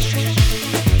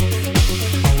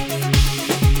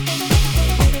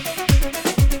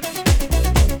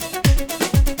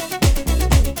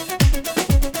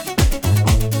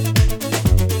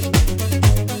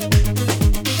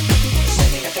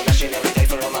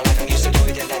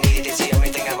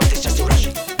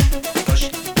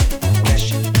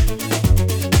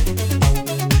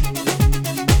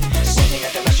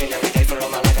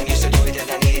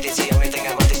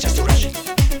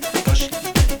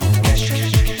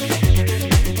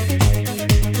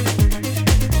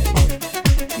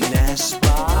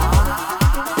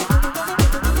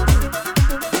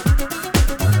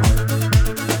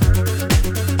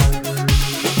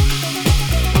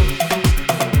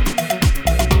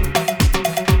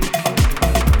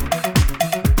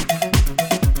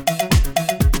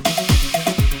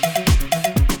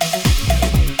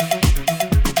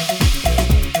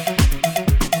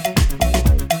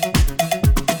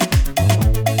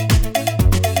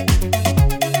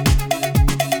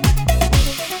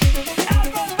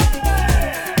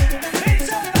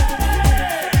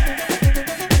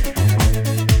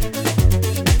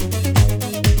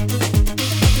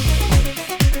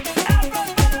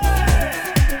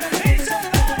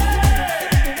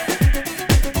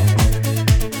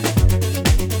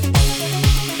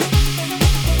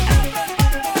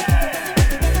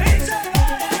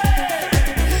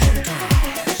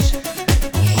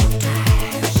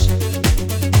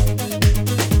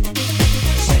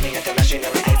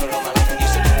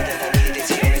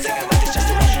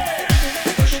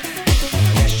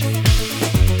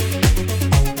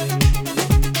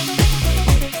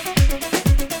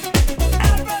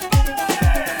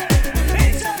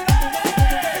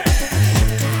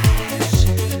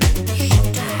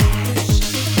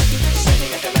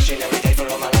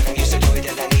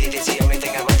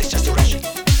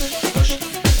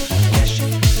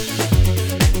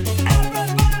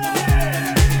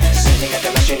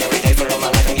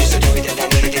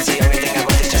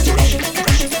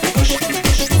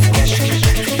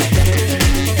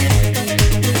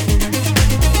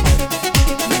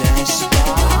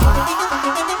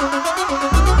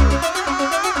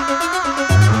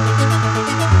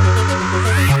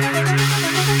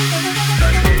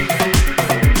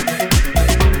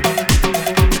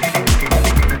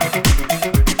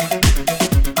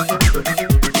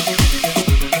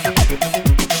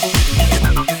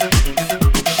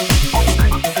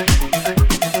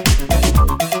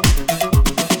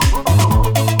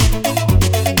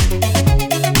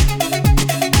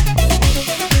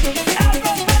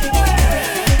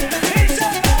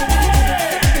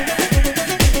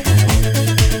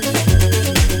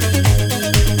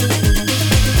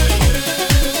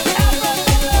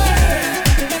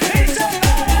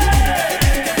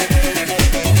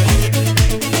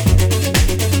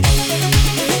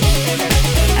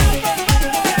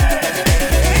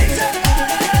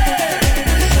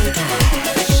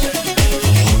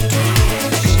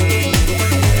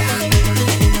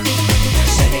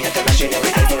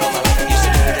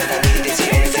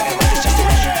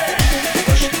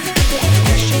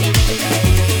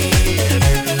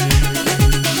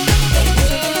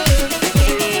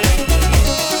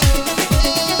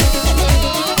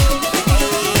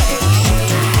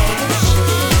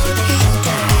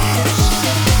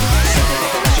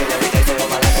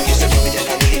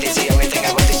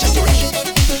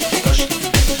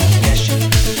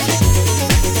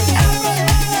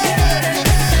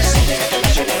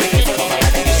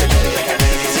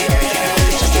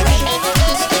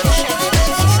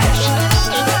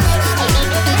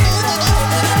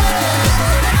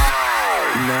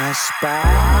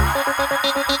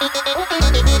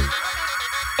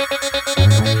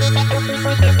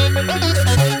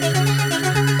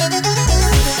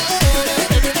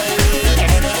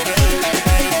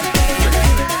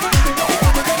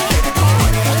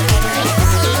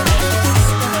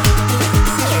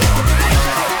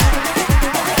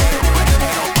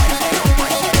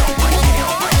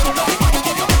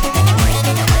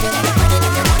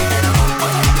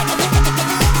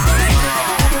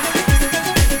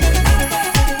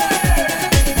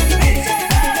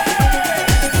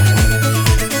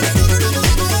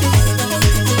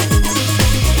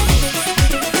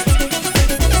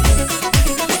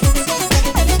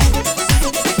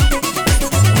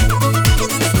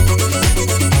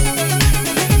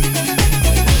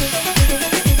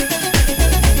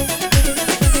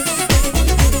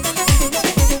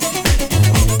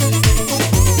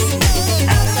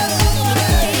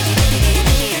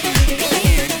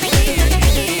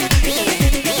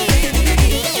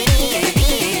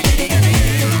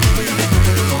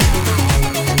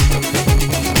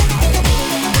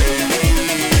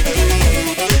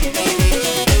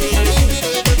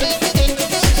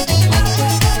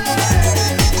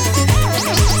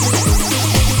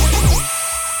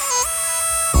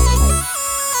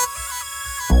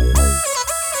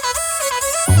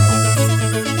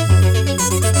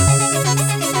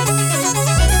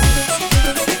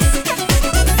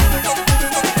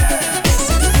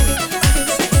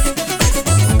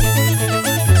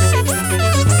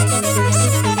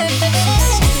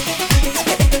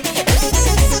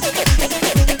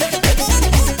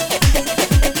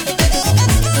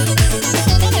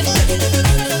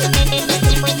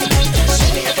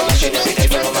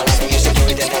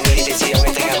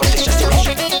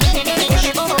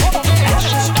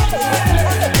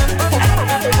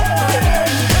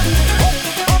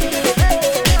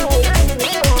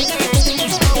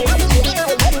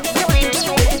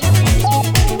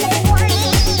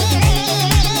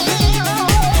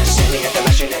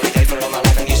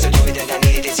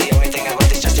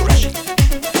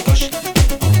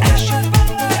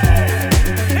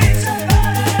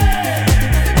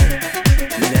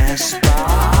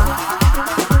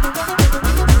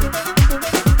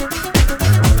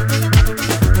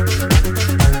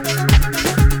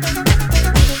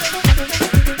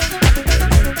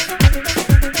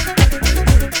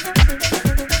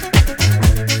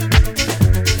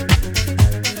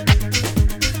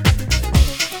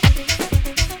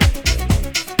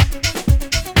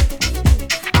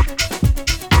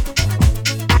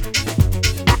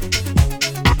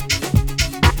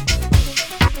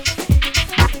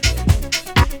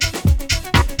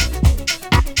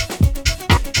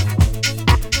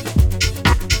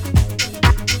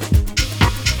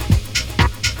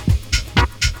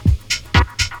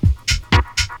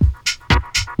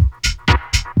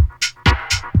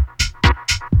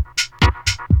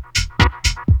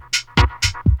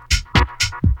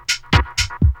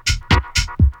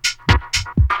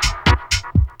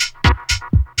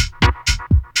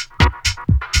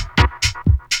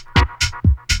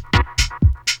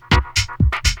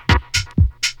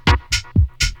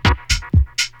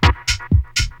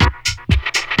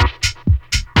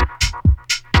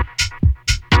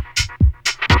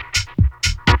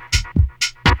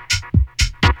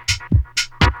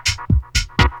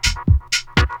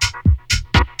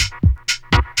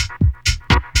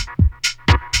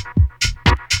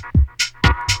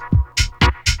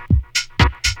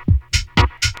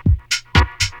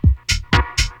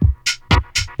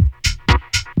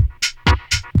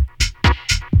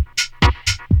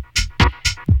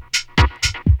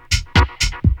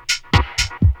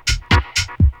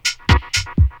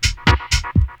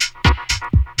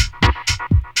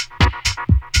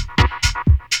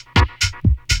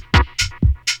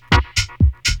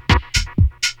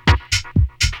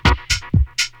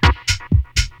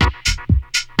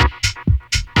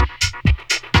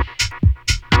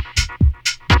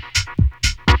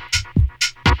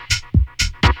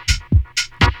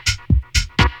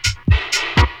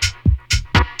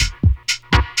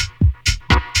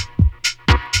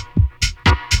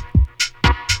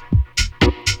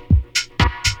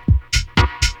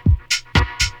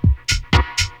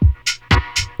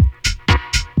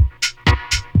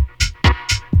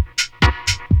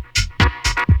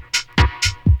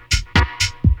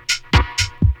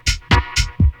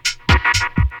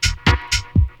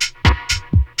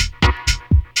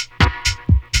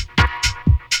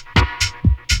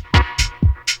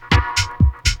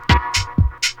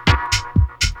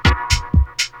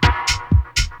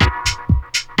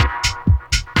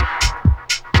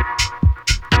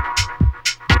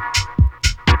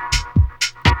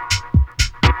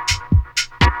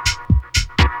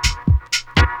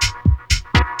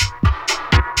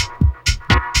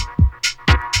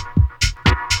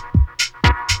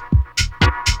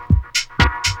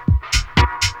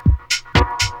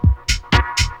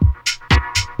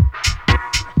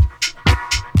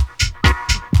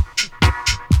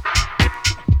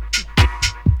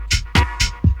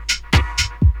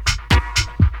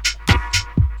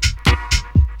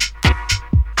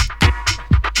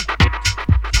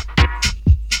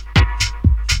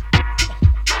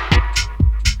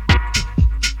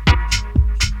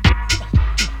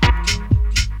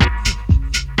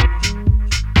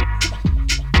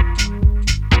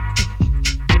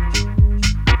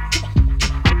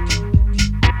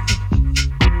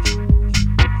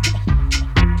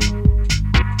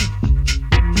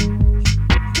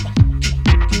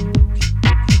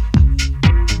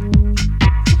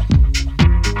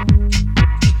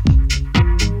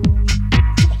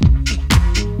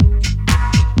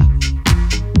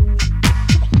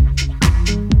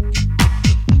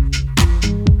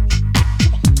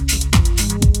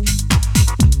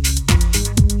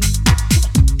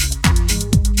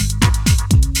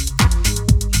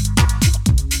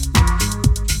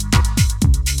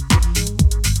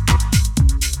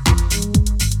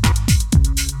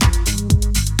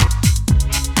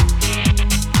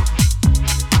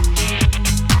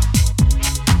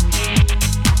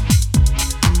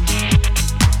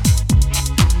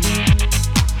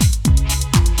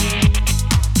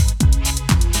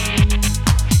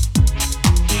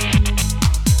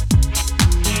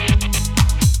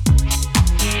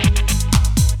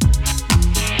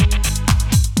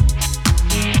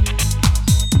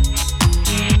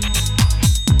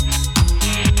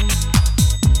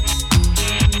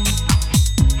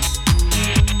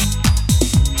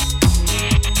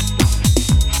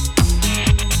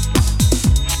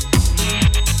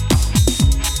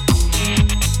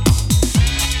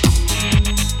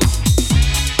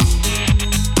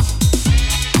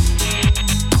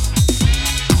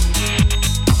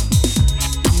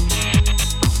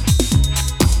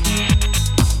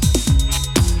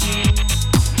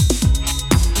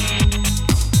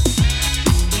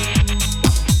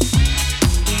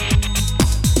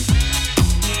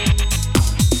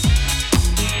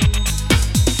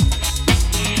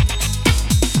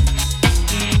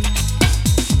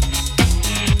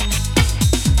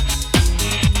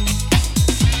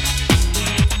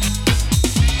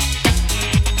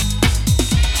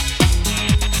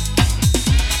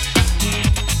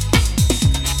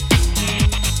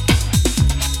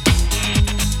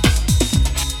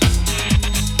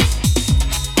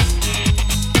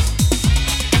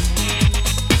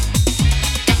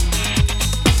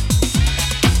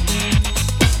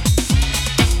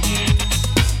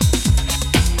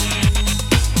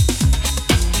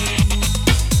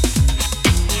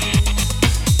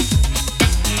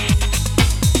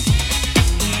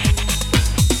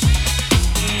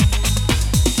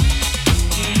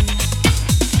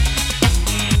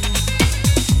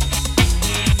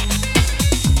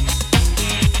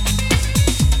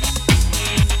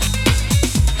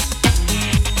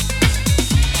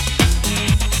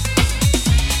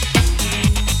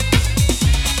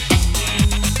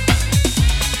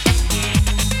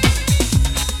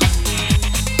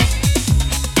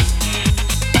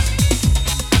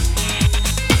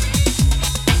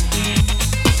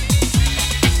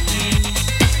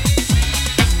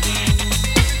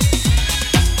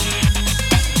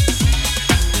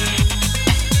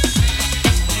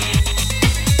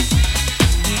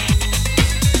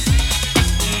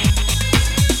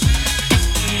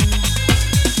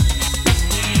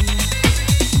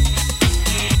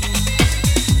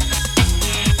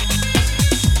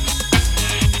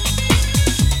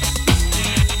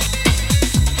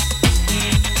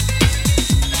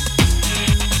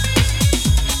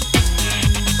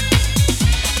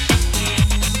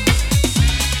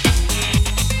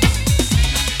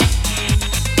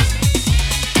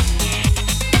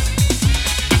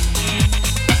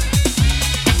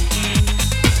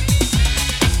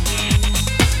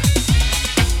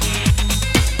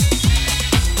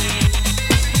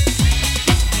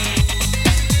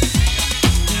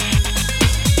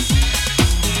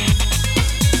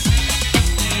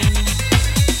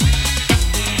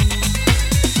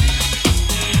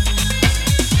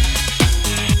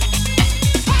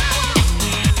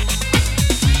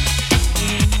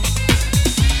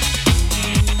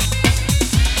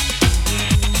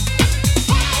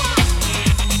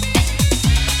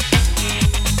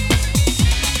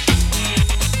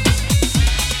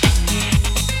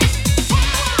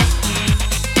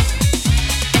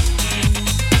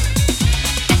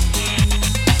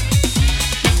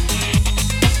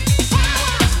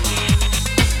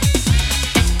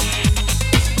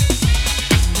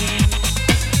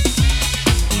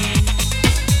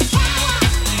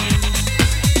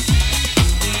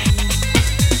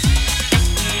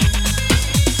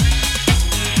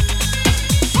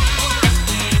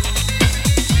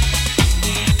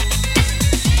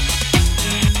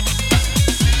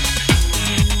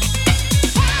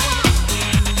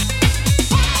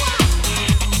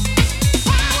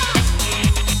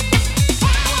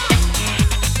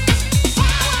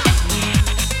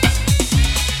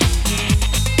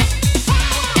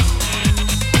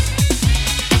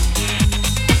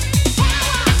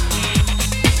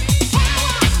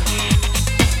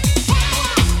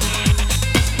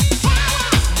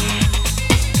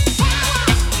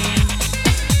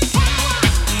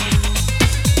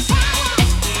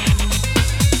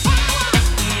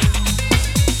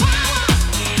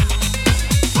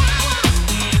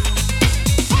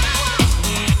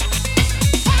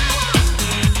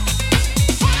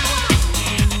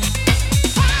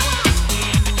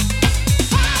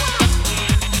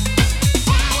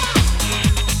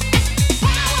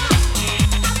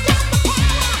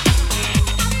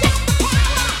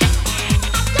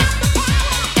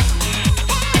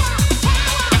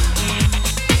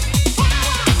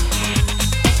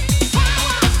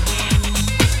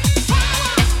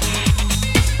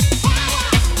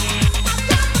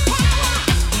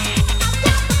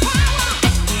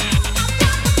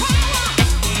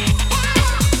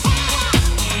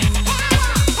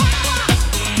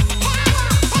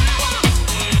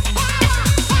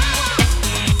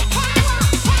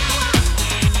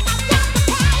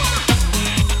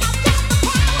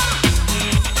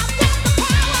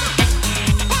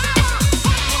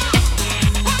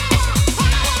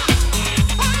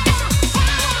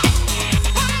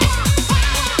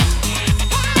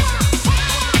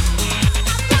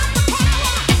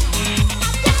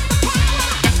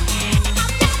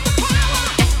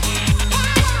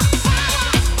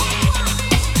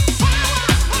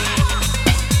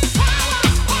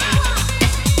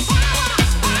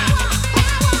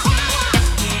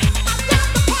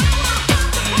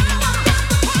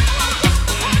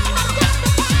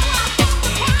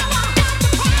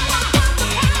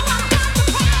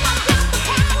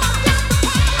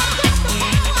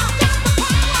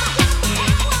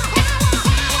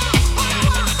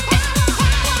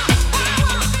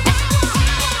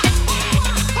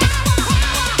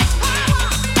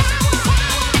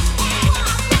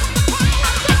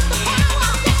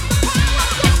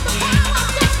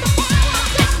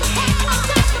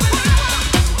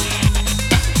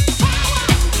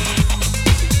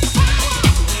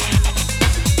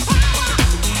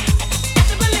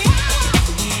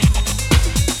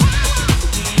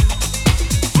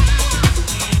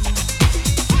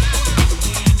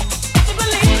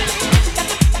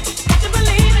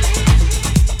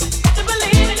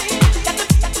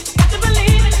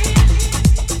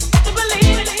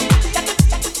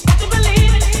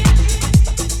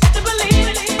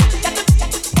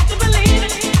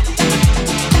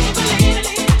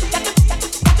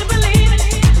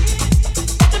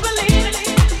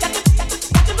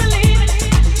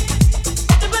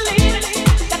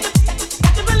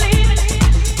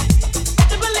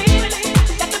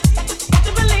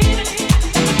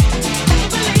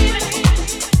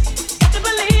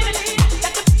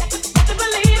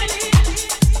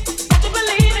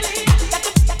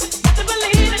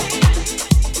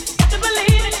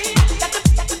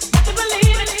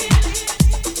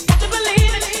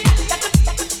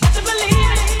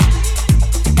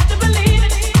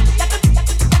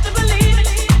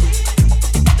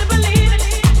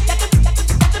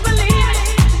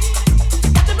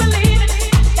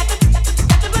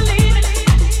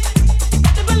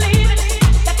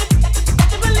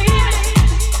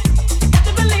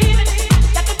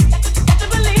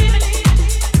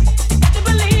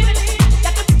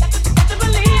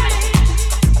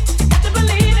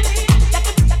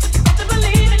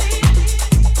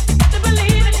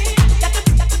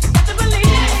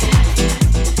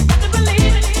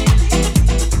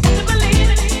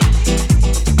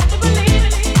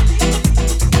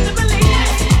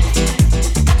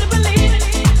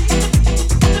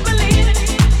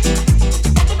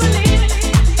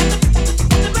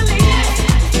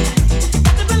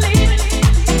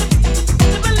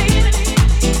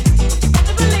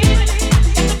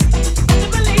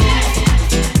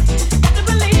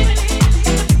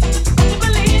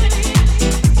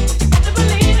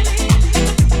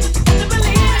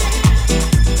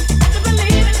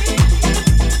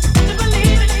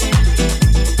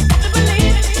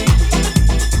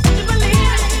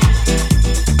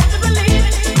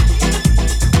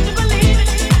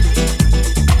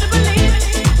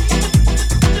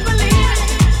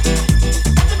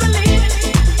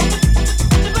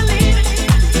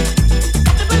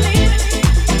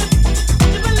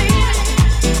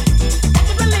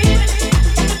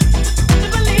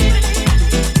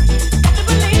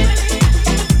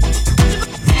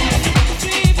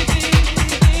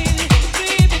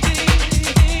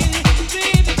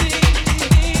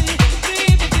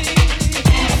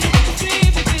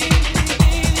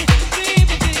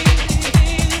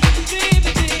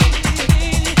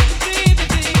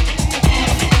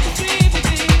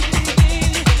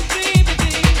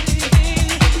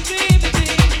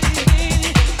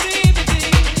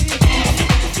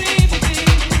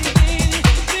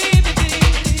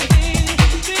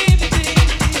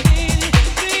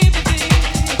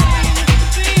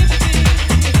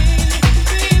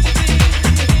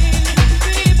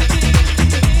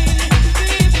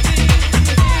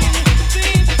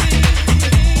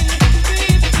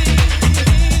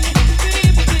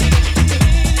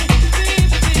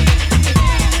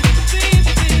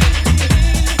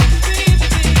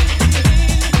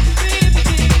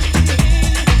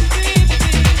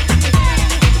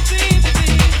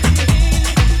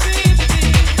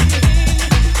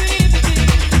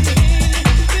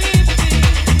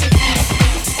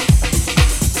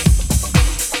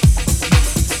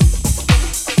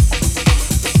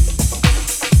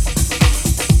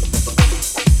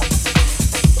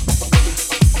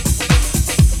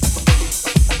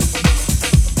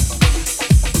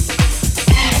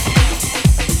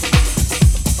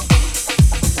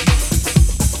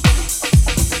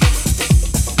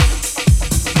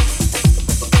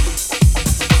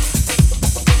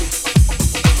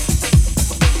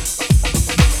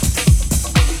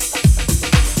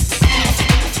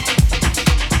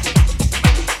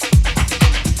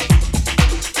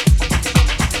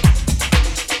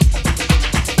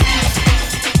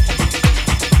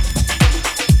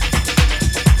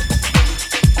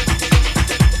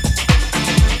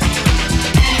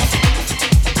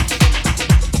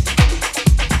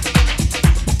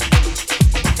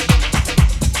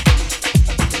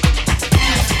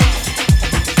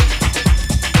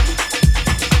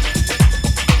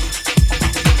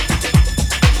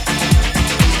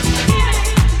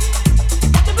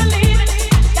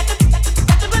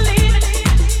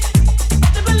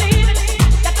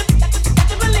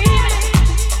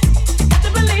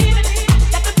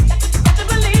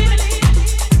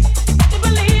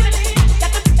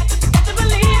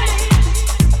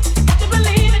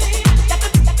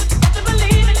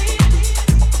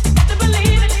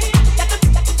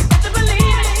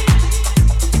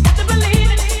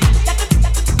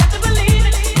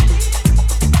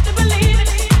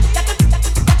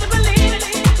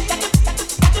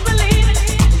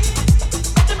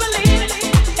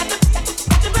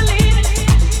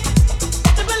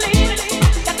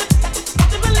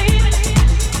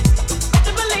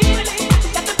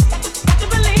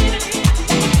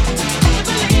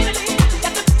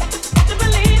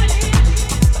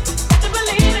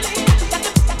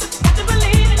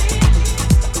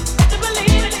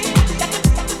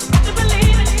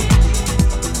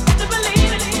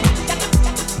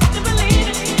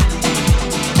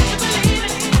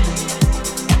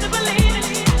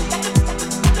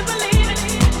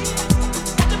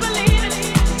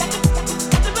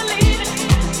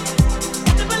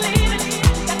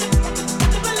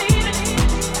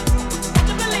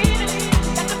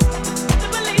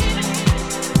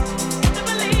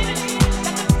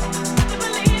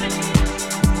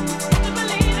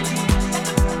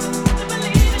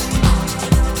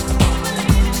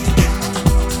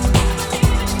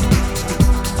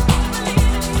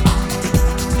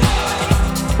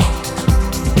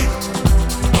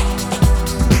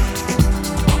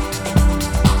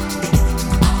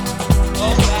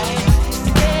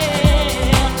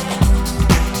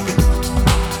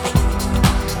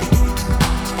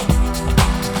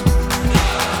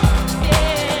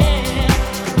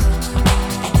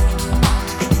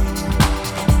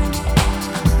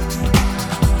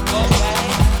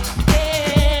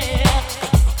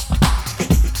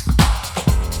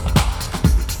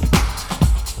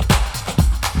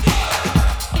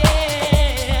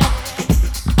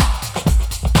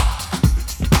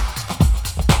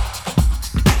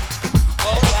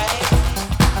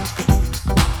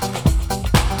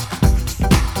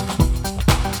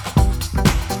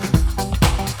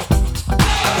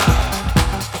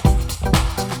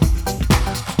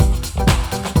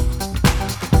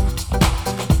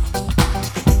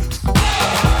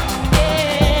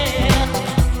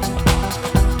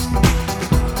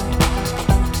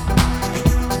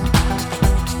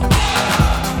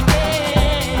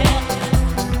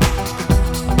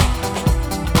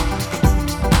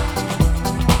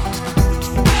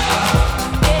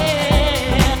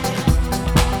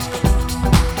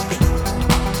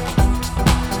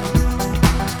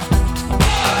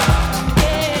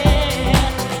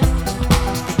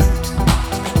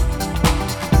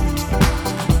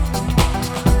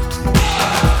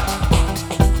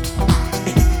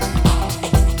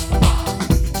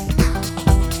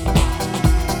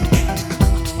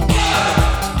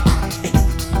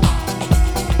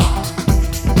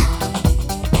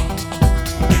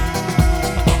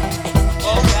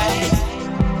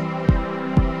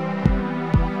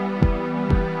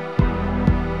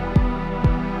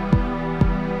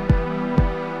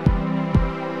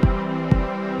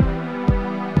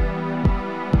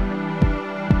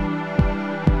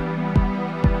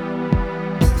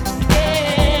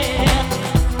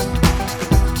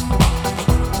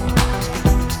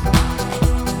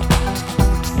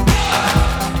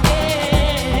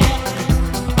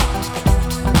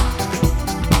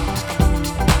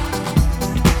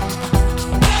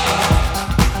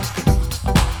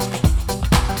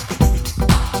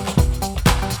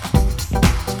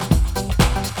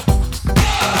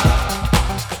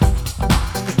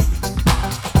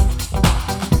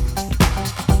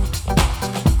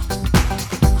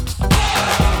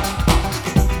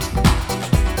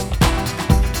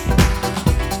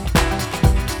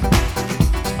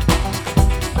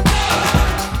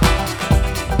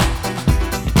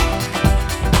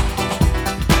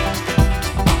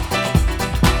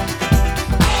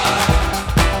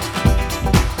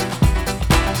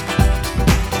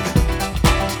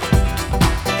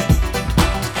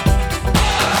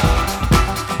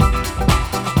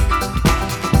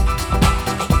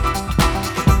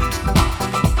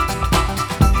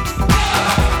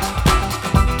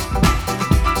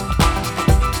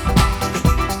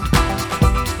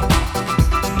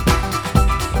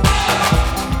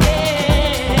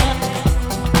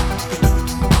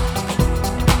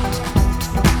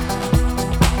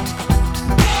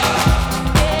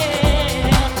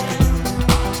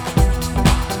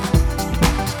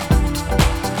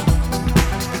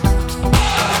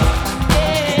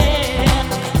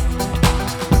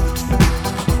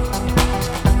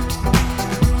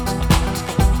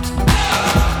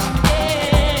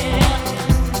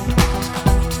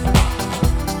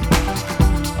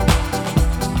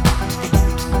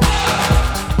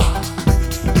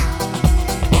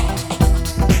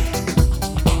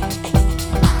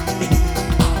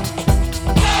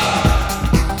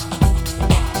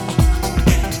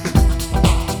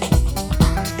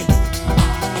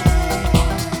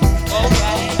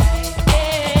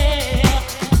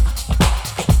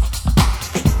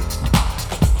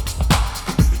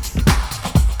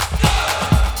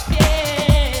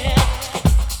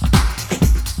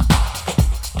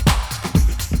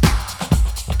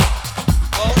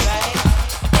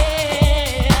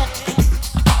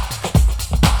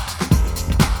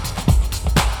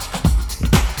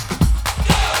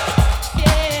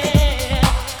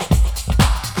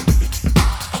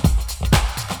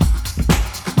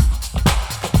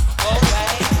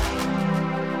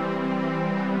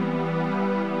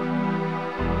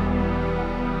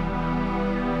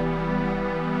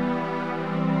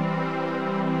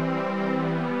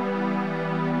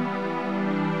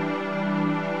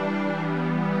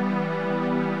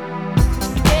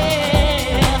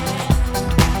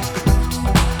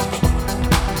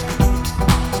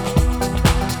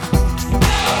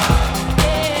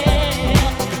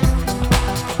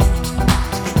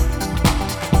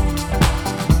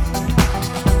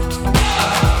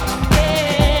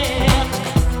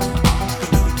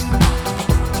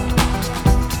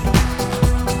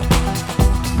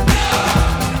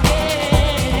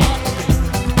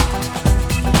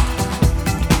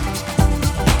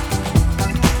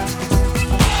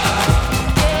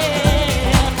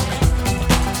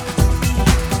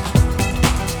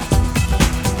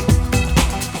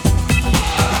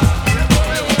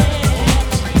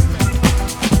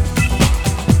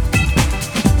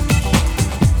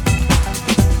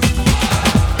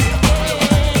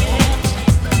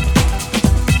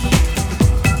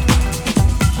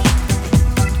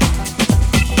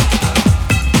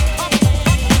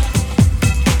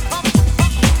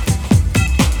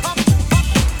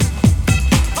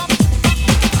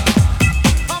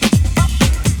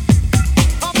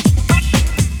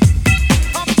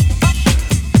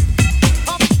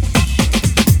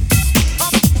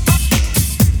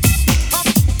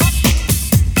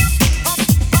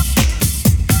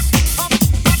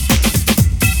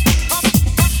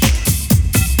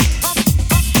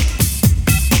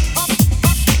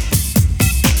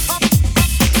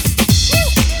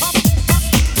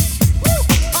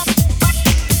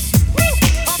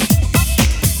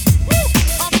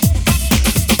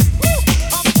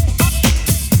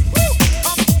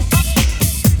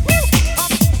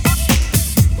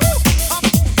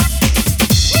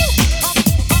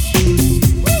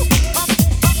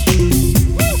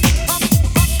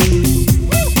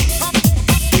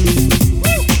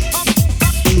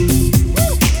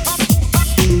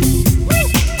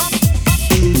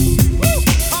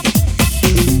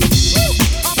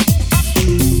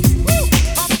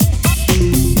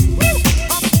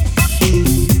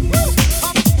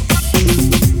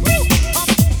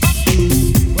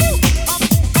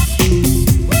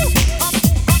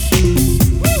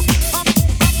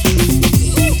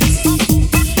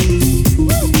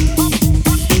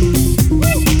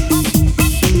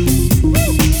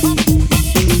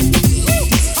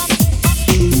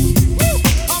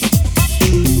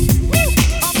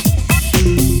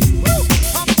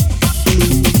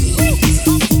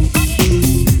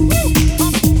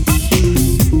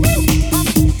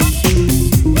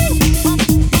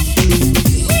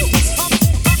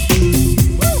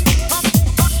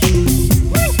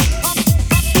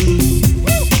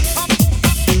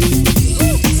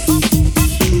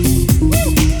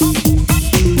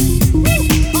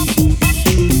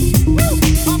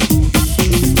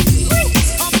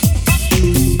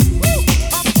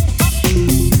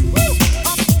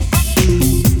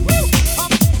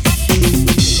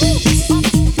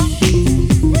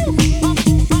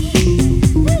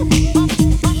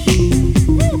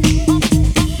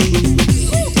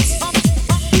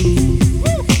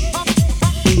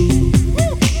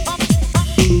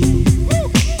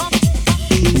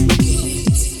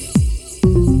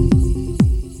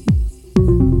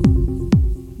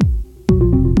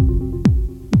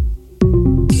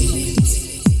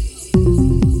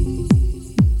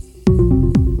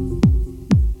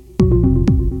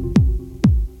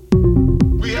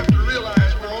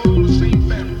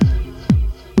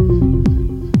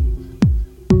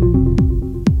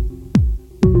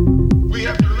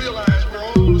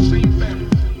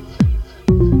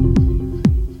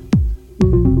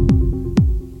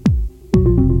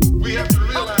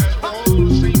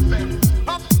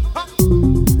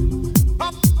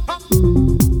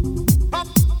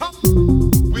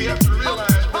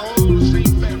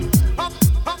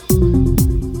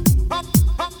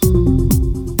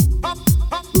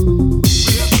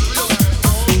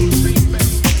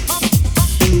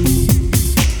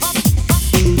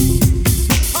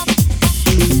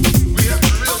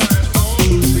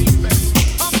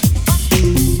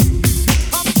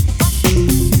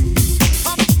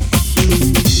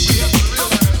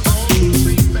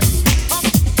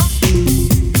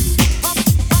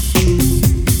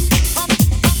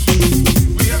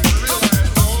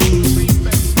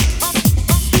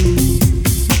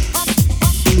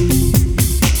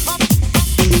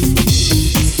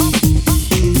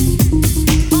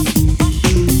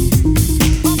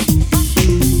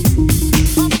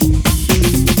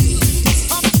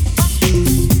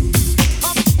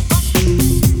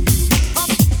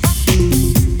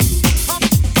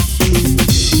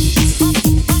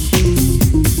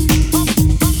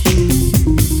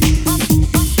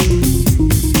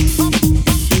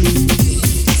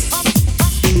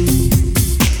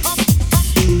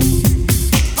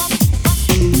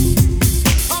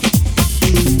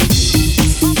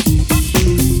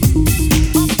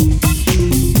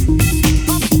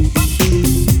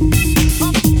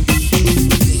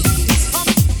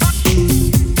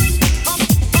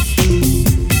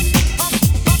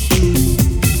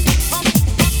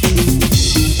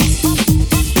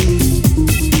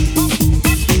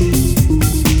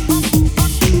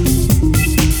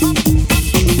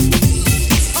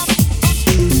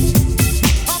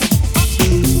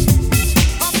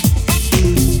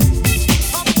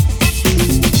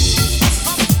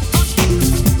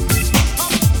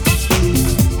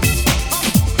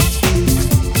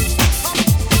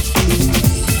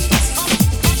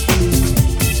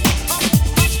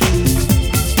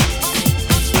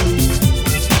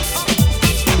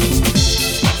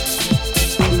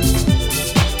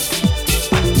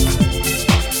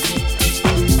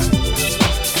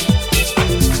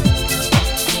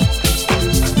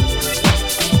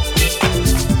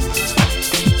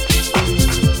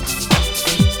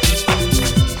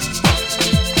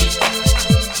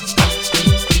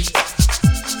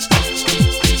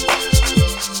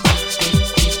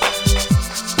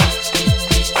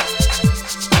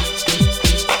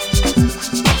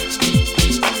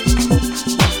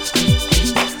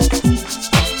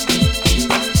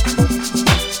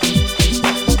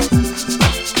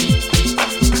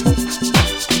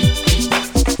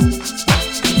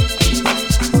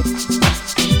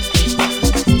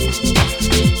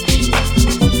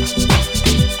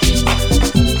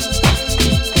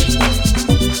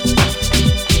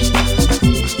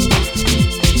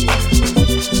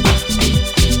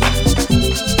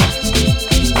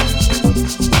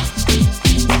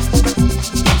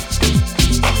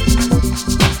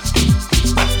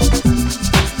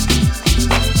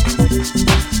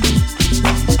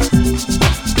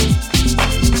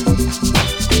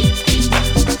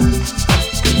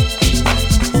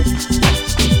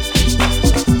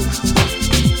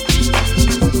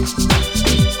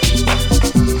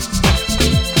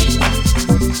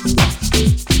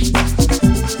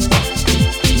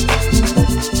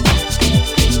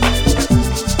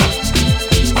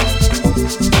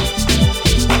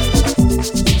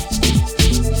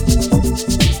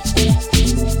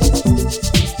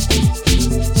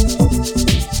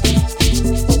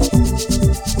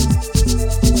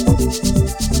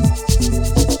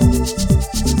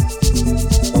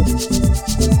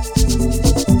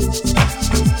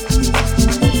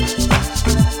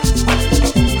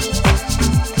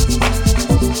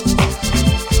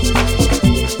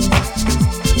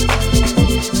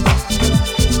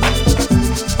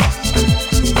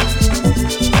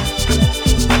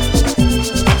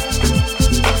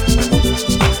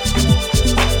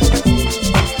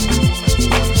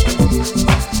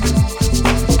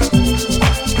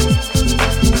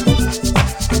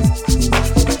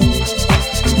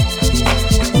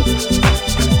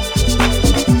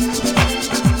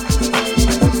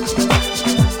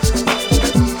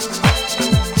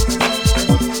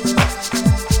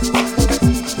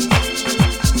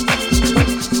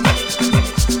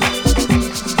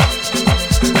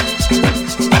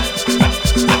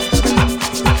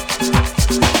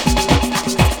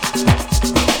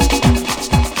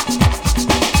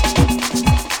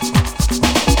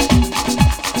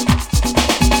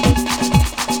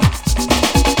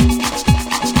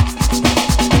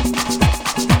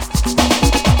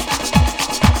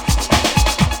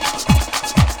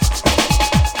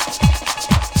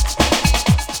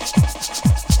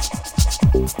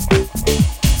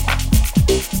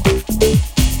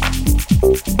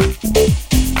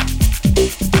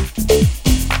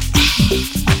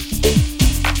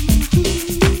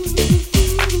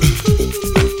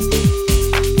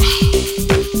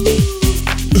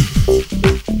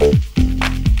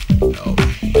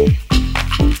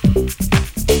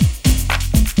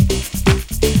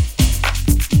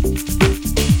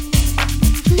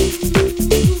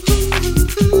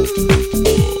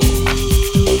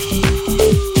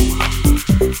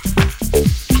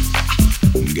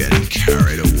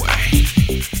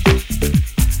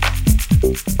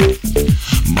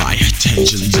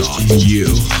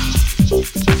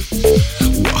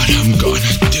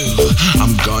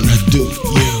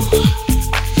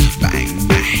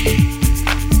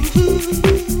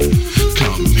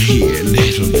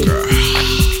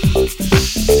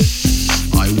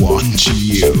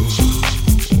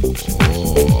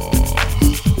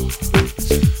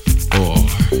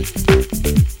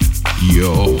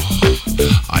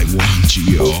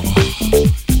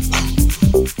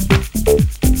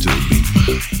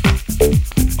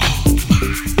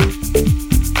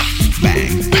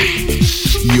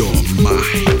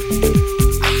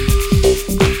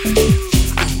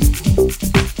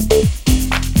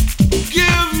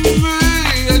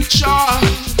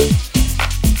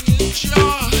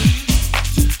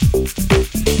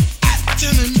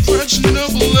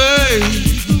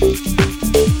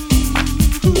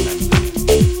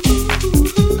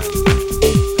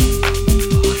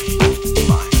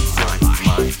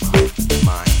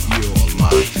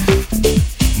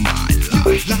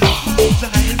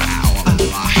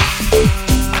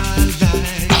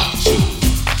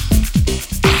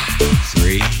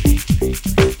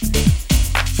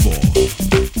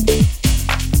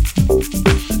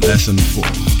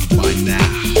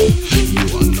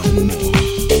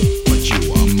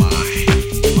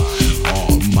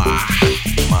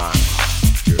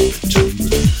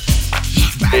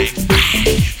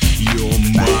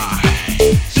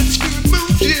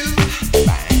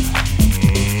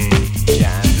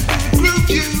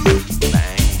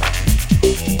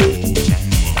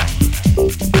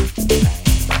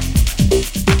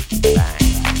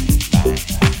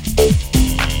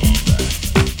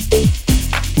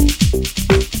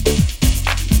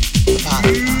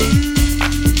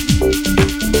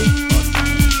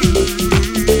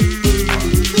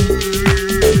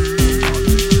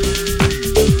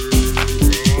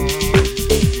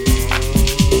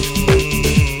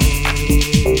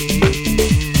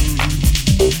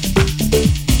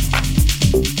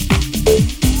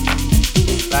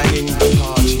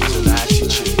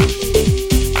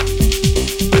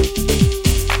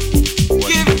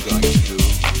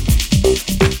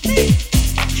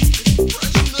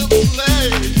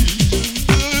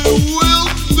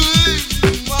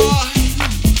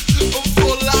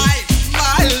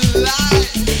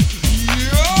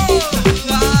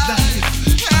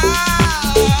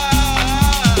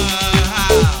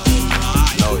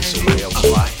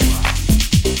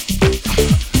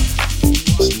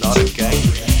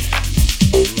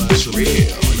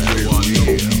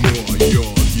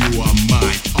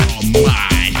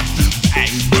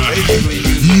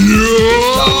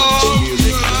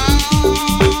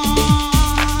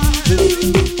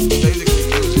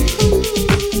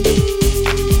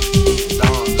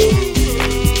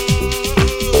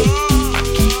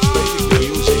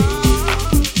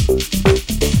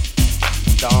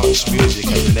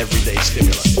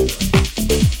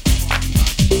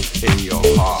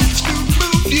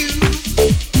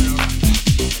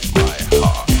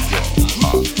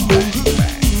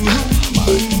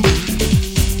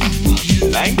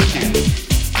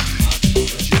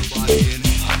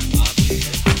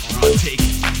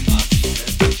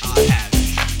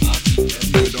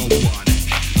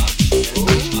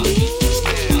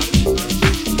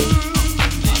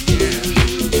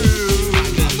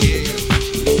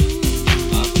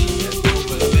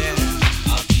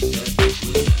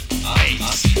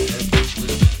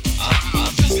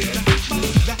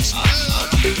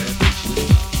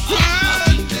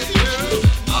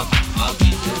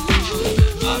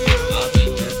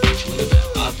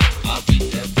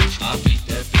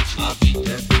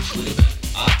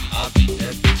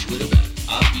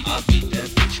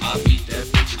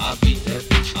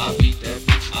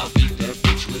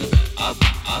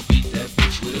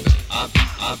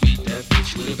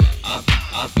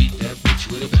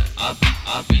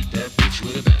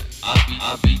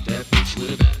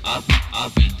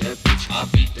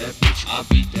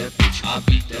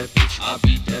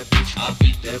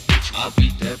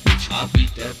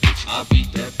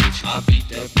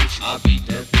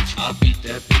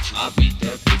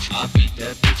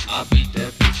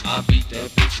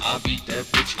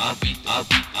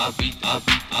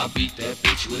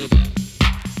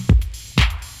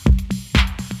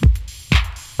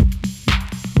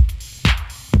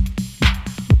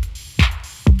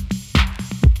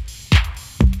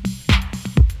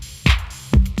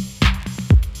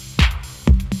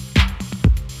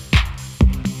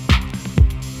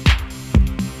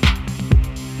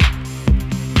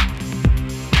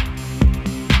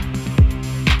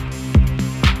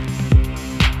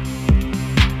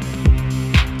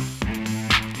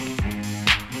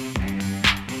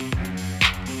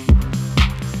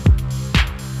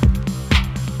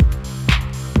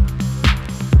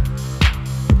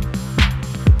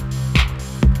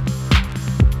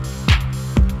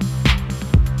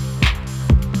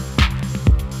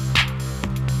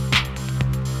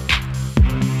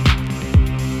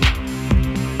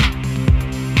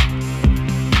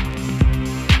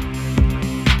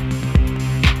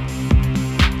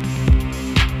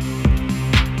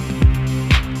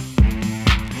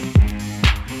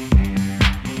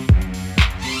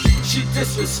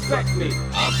 disrespect me,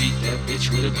 I'll beat that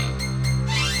bitch with a bat.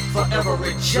 forever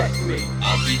reject me.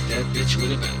 I'll beat that bitch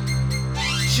with a bat.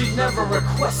 She never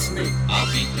requests me, I'll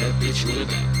beat that bitch with a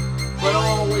bat. but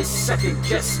always second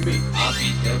guess me. I'll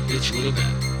beat that bitch with a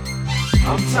bat.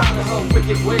 I'm tired of her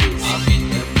wicked ways, I'll beat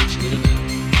that bitch with a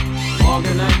bat.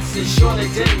 longer nights and shorter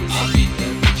days. I'll beat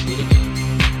that bitch with a bat.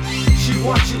 She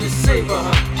wants you to savor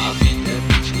her, I'll beat that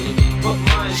bitch with a bat. but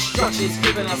my instructions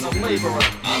given as a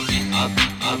laborer.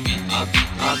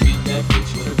 I'll beat that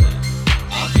bitch with a bat.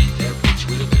 I'll beat that bitch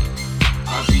with a bat.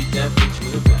 I beat that bitch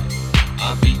with a bat.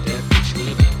 I'll beat that bitch with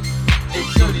a bat. In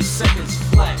 30 seconds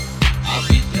flat, I'll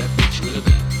beat that bitch with a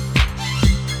bat.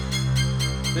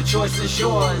 the choice is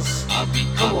yours. Come on.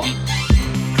 I'll beat,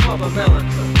 Club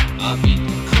America, I'll beat,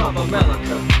 Club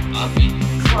America, I'll beat,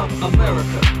 Club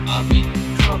America, I'll beat,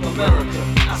 Club America.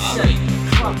 I said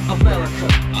Club America,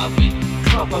 I'll beat,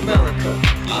 Club America.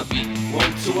 I'll beat,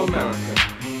 One to America.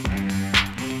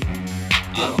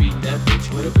 I I'll beat that bitch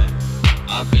with a bat.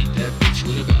 I'll beat that bitch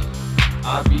with a bat.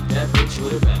 I beat that bitch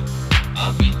with a bat.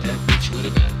 I'll beat that bitch with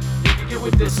a bat. You can get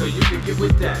with this or you can get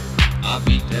with that. I'll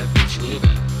beat that bitch with a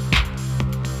bat.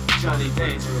 Johnny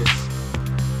Dangerous.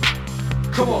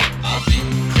 Come on. I'll beat,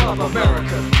 Club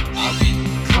America, I'll beat,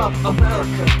 Club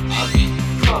America, I'll beat,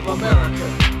 Club America,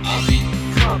 I'll beat,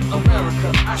 Club America.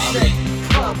 I said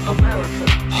Club America,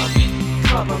 I'll beat,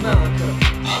 Club America.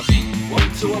 I'll beat,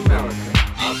 One to America.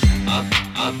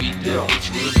 I'll beat that bitch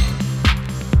with a bat.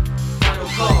 Final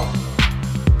call,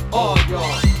 all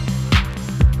y'all.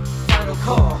 Final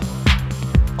call,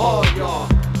 all y'all.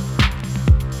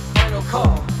 Final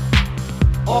call,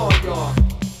 all y'all.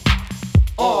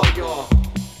 All y'all.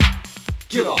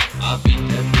 Get off. I'll beat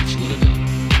that bitch with a bat.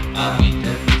 I'll beat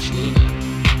that bitch with a bat.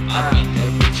 I'll beat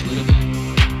that bitch with a bat.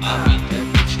 I'll beat that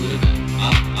bitch with a bat.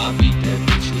 I'll beat that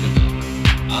bitch with a bat.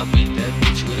 I'll beat that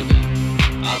bitch with a bat.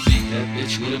 I'll beat that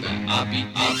bitch with a bat. I'll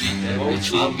beat that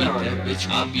bitch. I'll beat that bitch.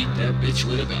 I'll beat that bitch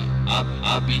with a bat.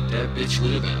 I'll beat that bitch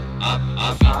with a bat.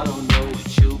 I'll beat. I don't know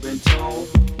what you've been told.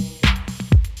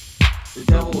 The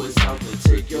devil is out to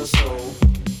take your soul.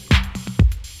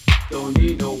 Don't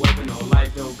need no weapon, no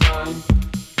life, no gun.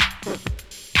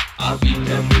 I'll beat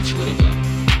that bitch with a bat.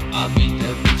 I'll beat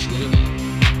that bitch with a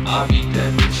bat. I'll beat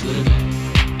that bitch with a bat.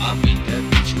 I'll beat that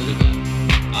bitch with a bat.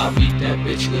 I'll beat that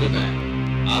bitch with a bat.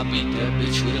 I'll beat that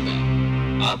bitch with a bat.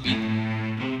 I'll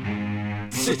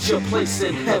beat. Sit your place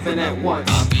in heaven at once.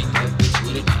 I'll beat that bitch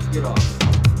with a bat. Get off.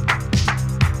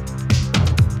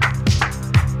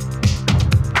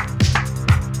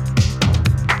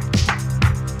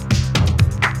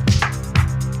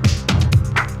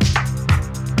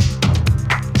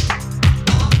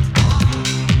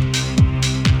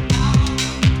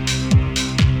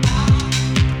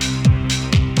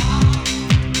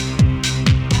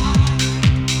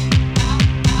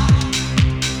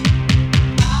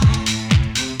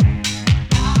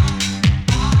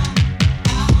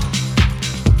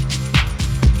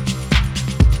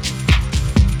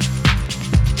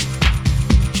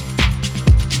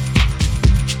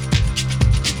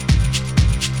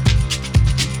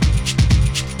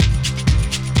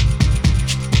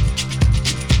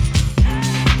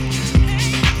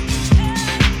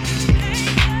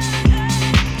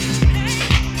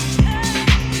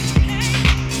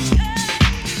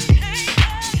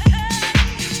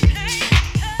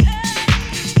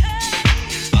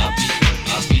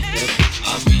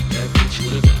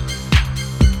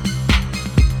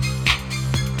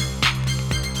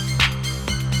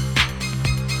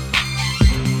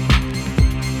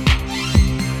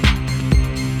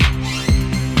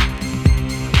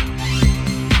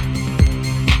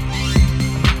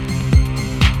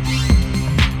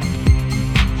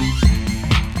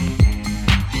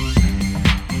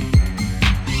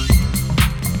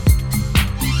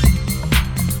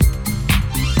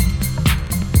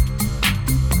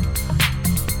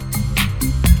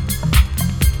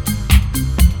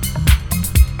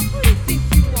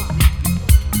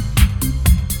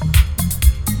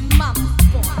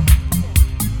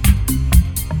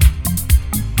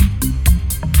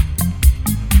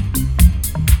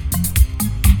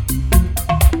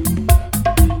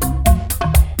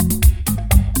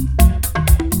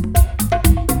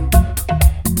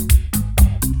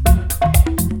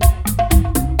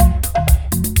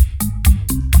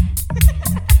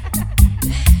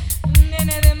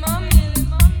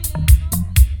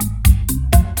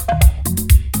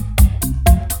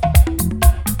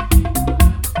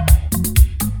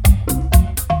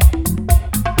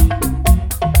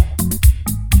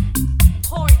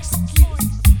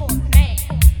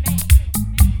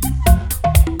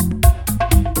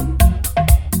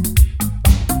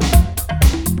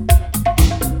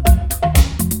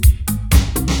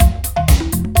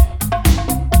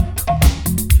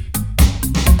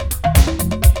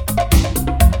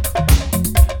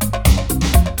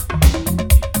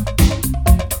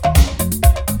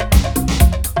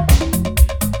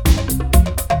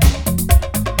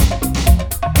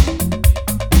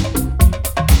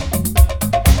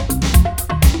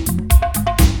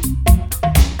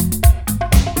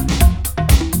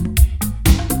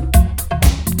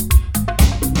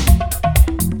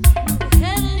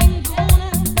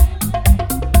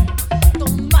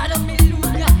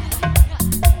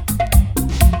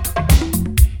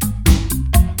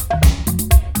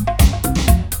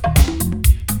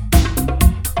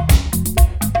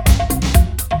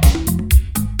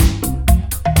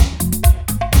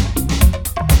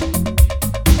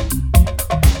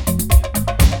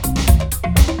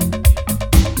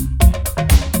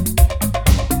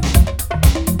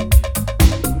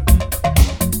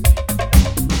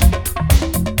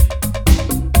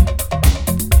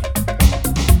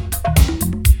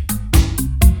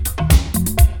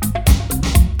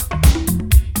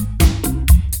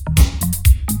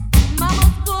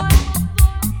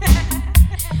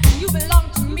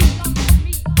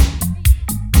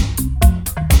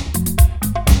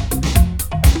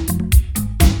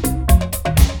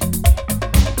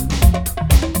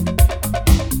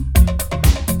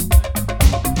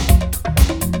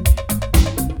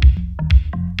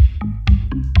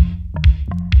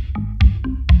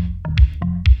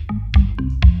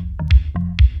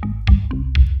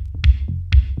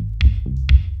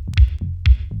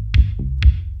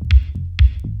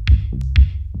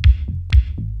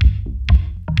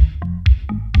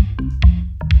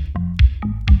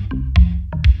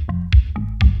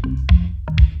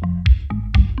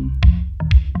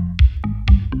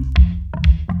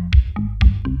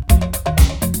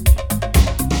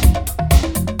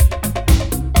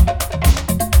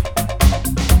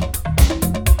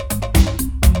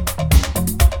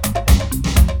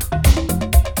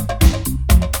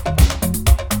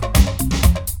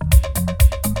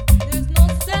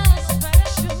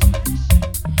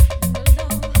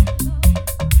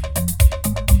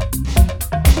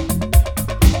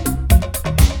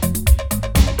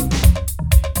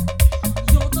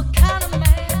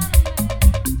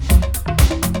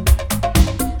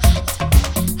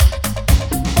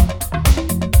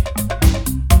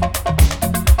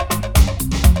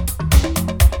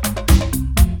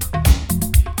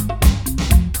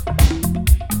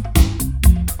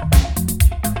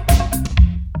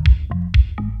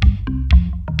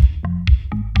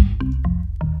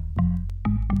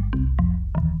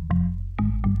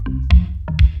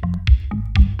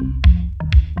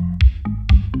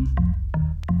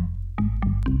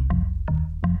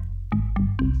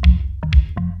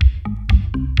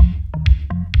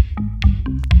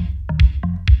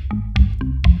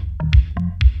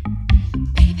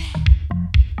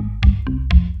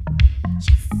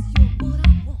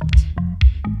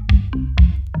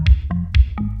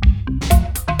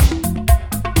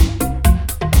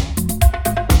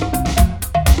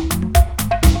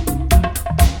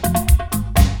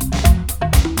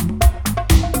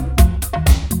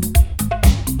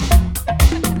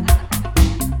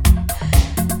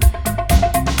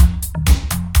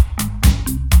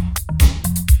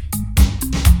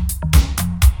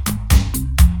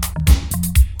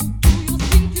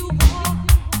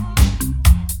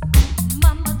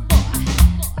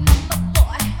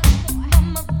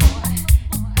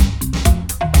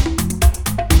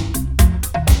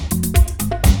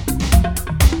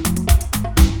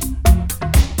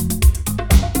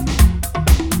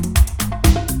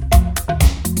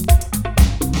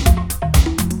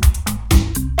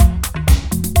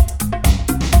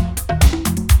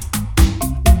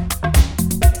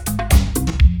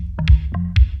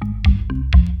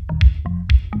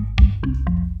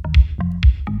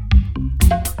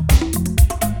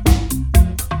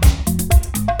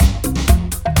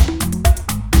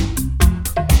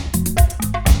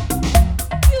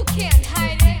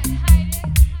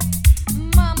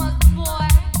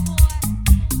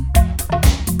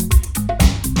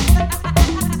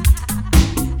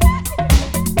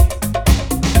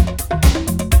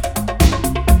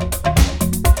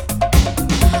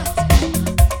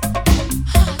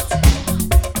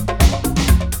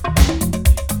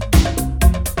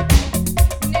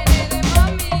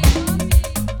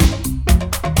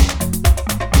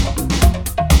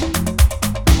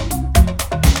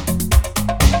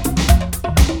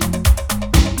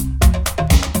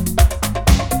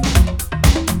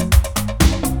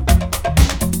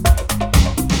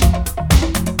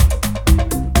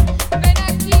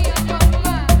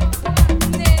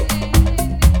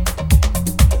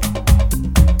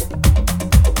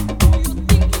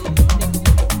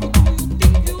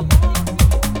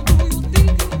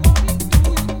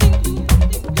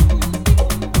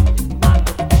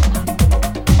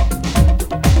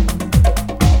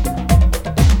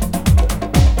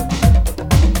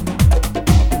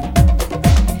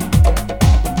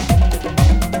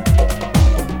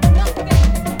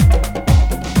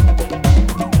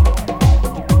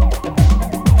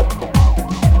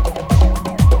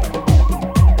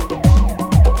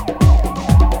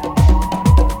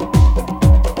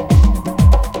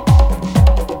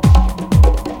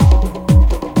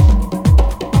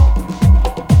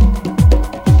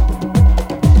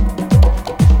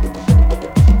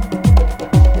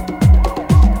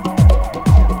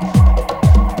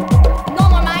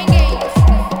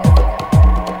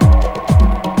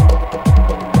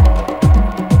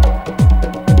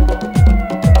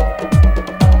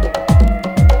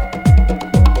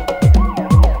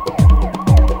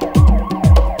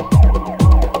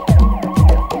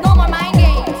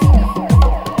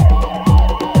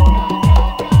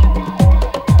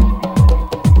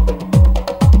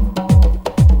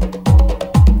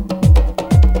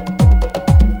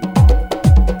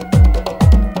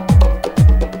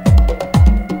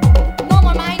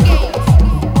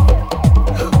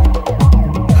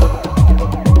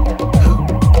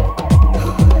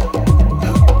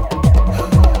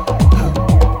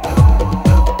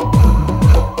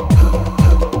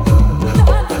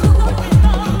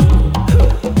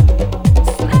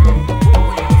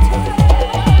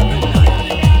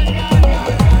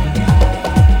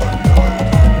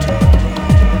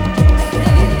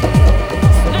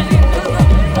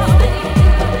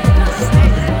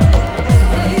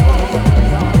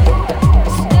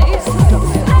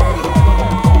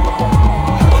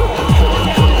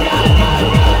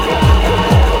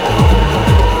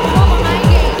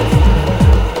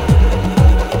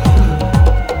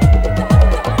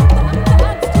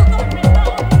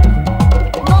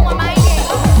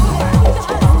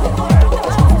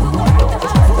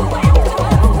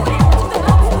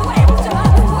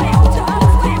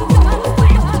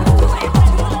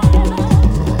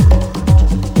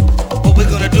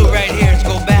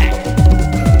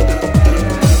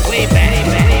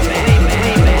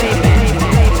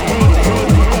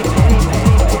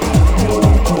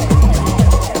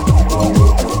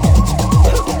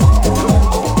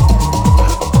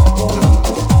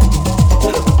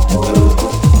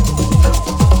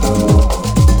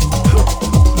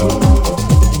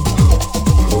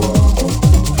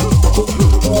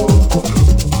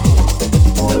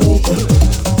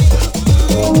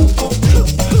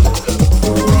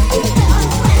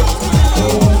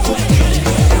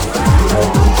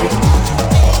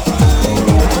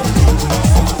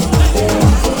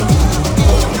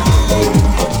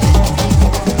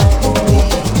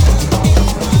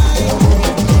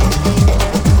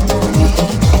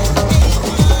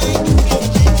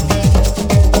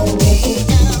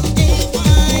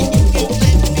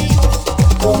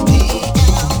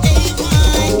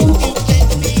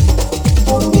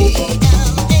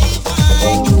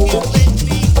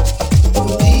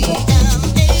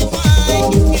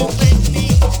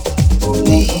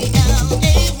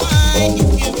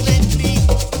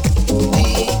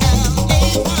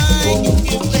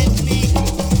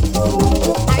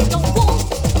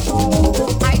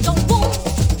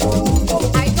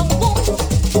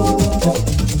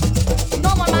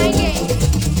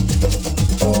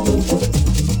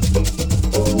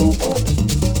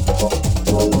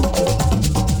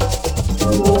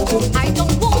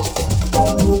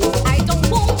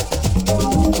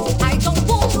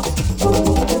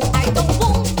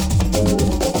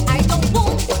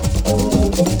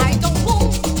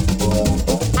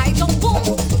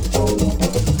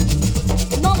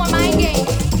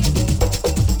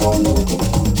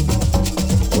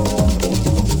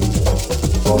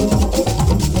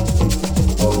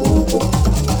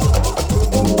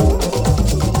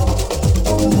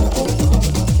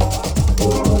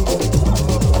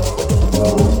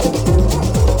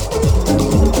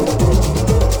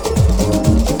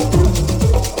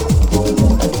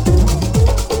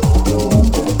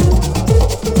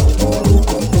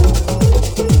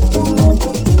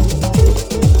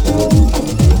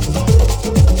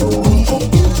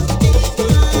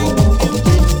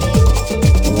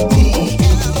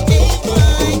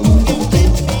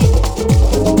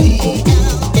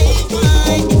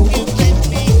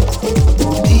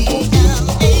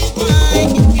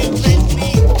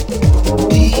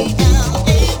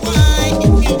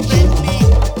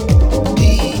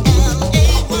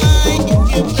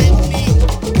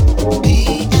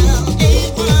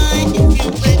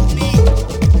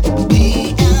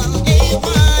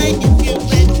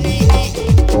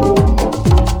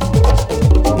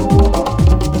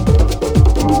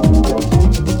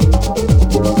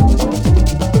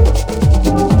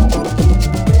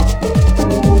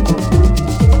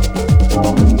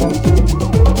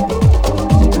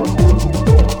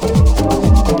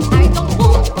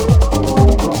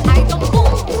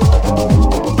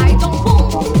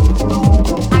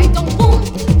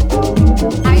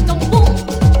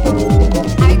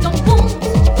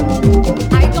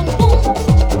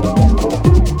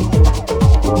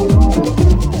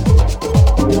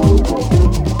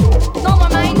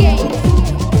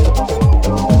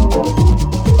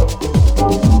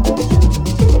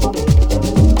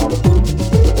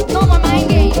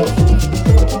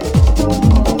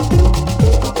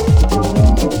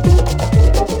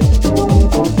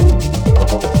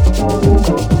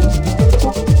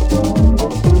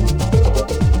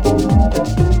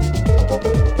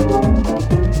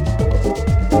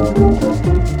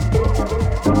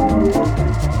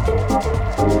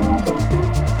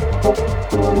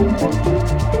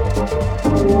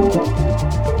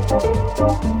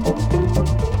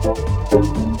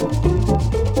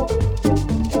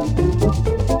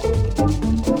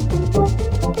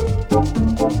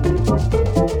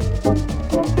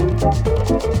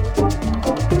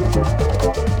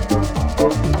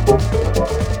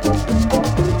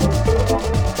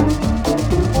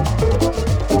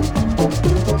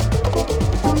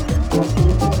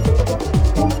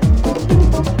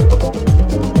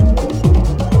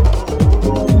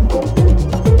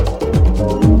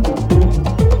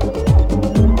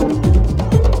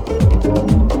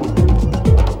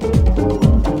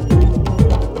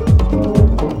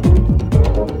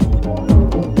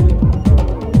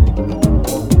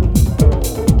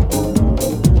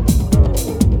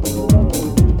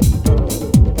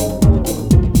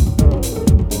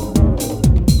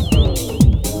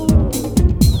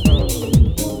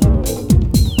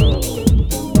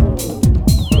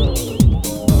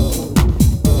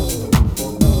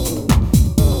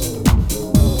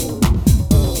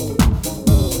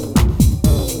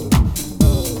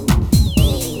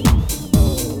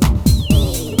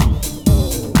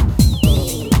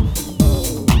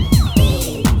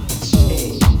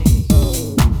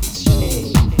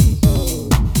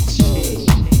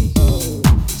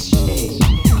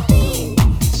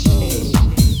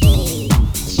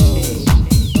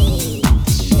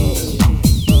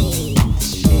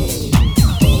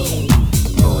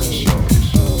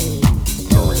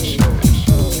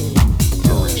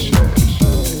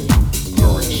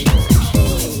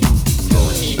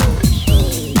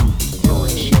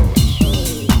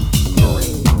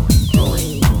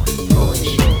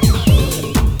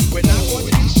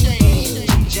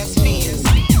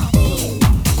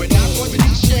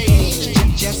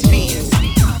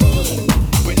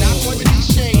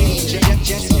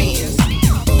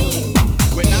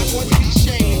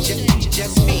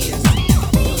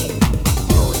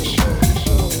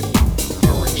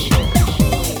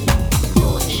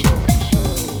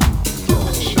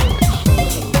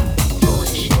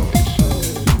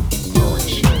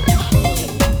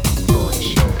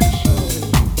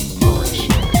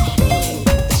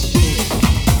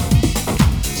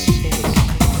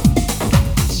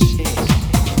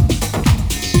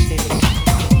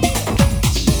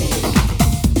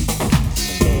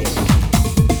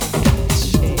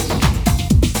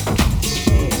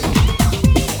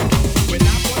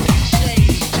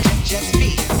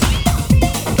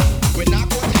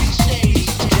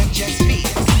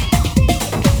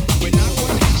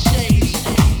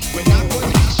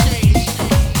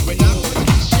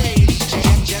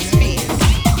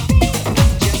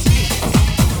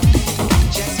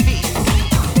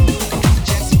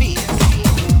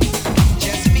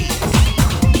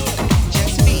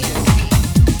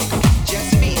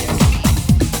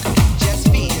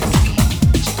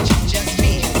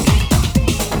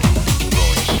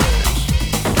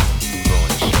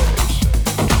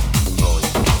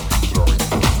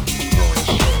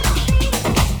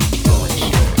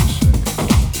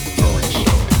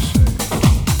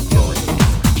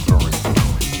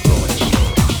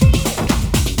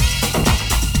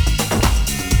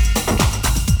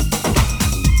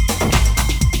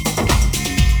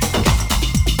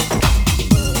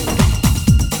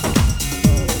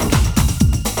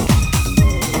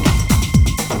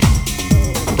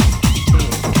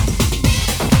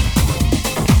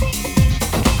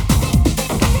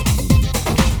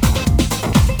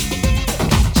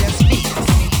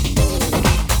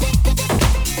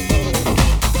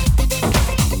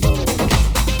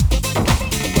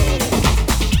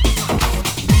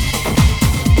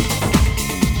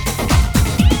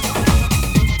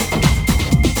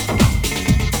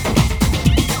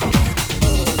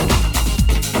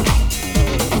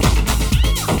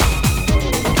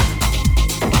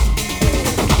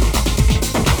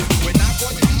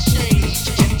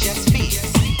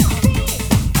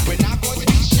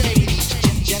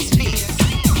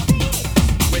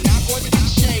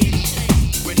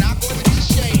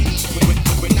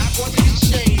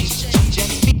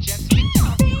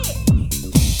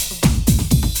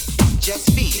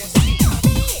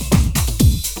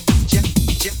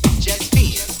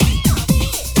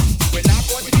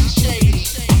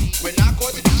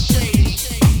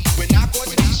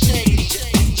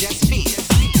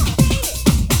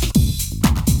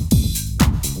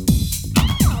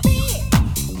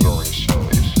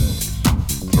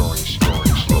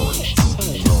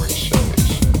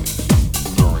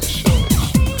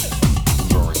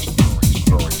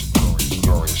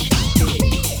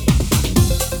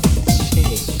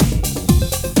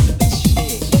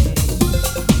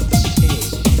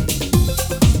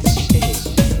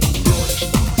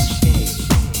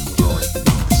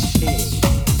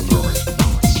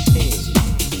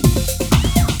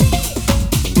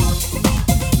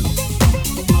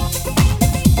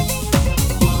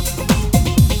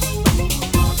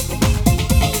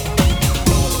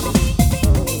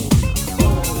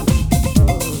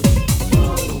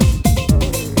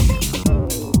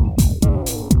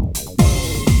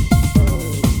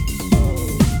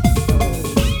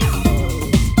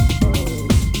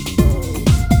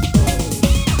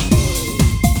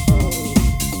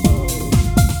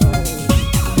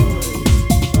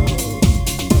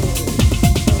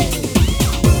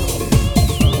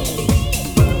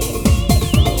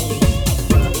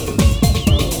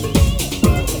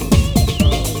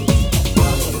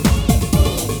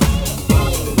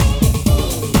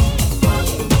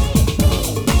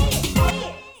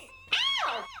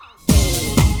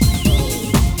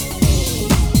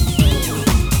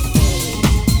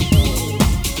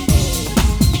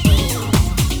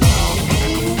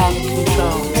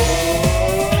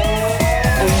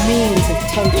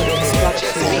 tend to obstruct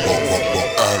speakers.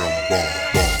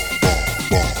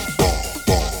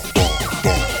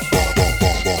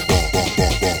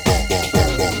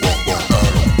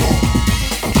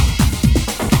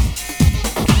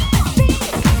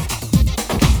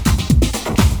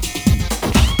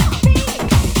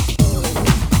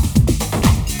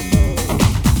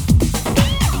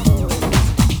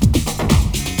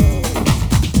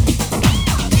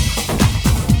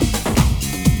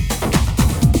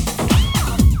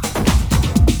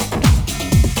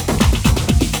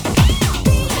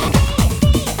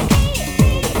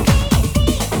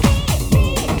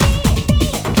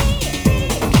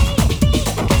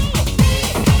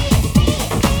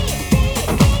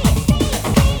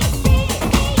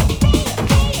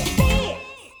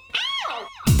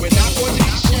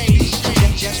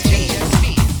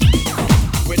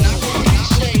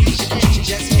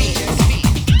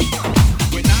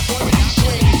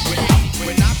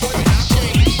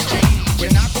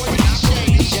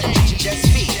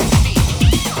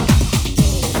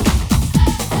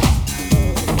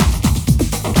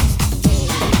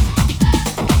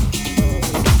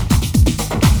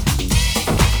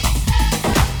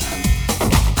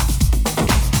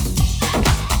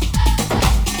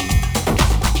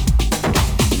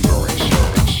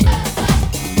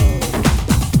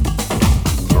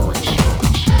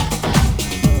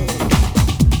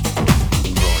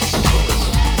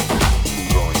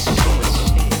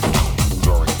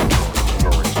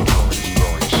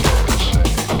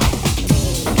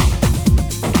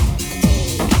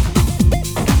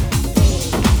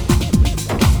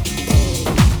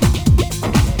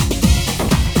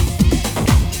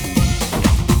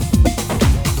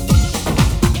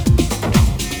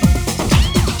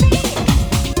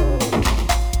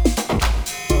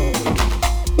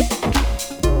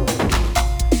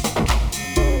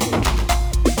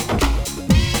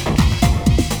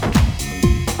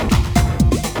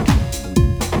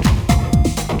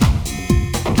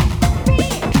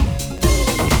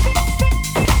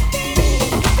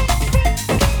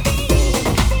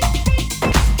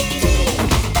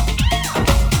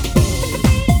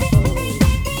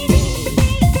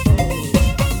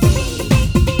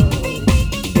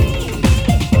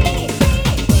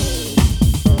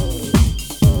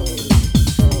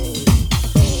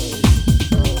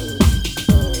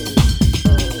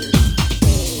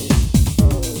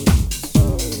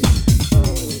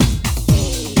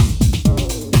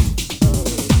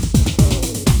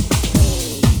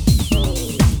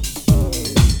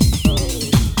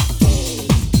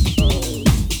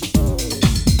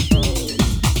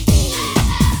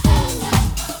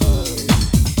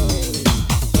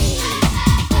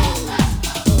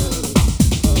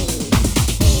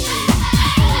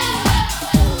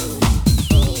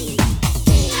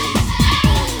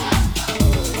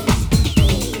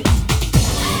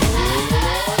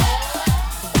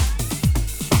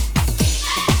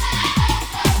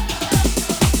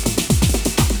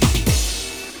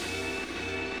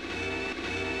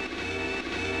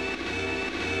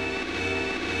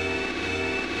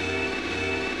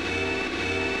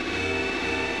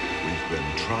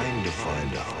 Trying to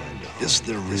find out, is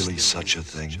there really such a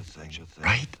thing?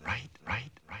 Right?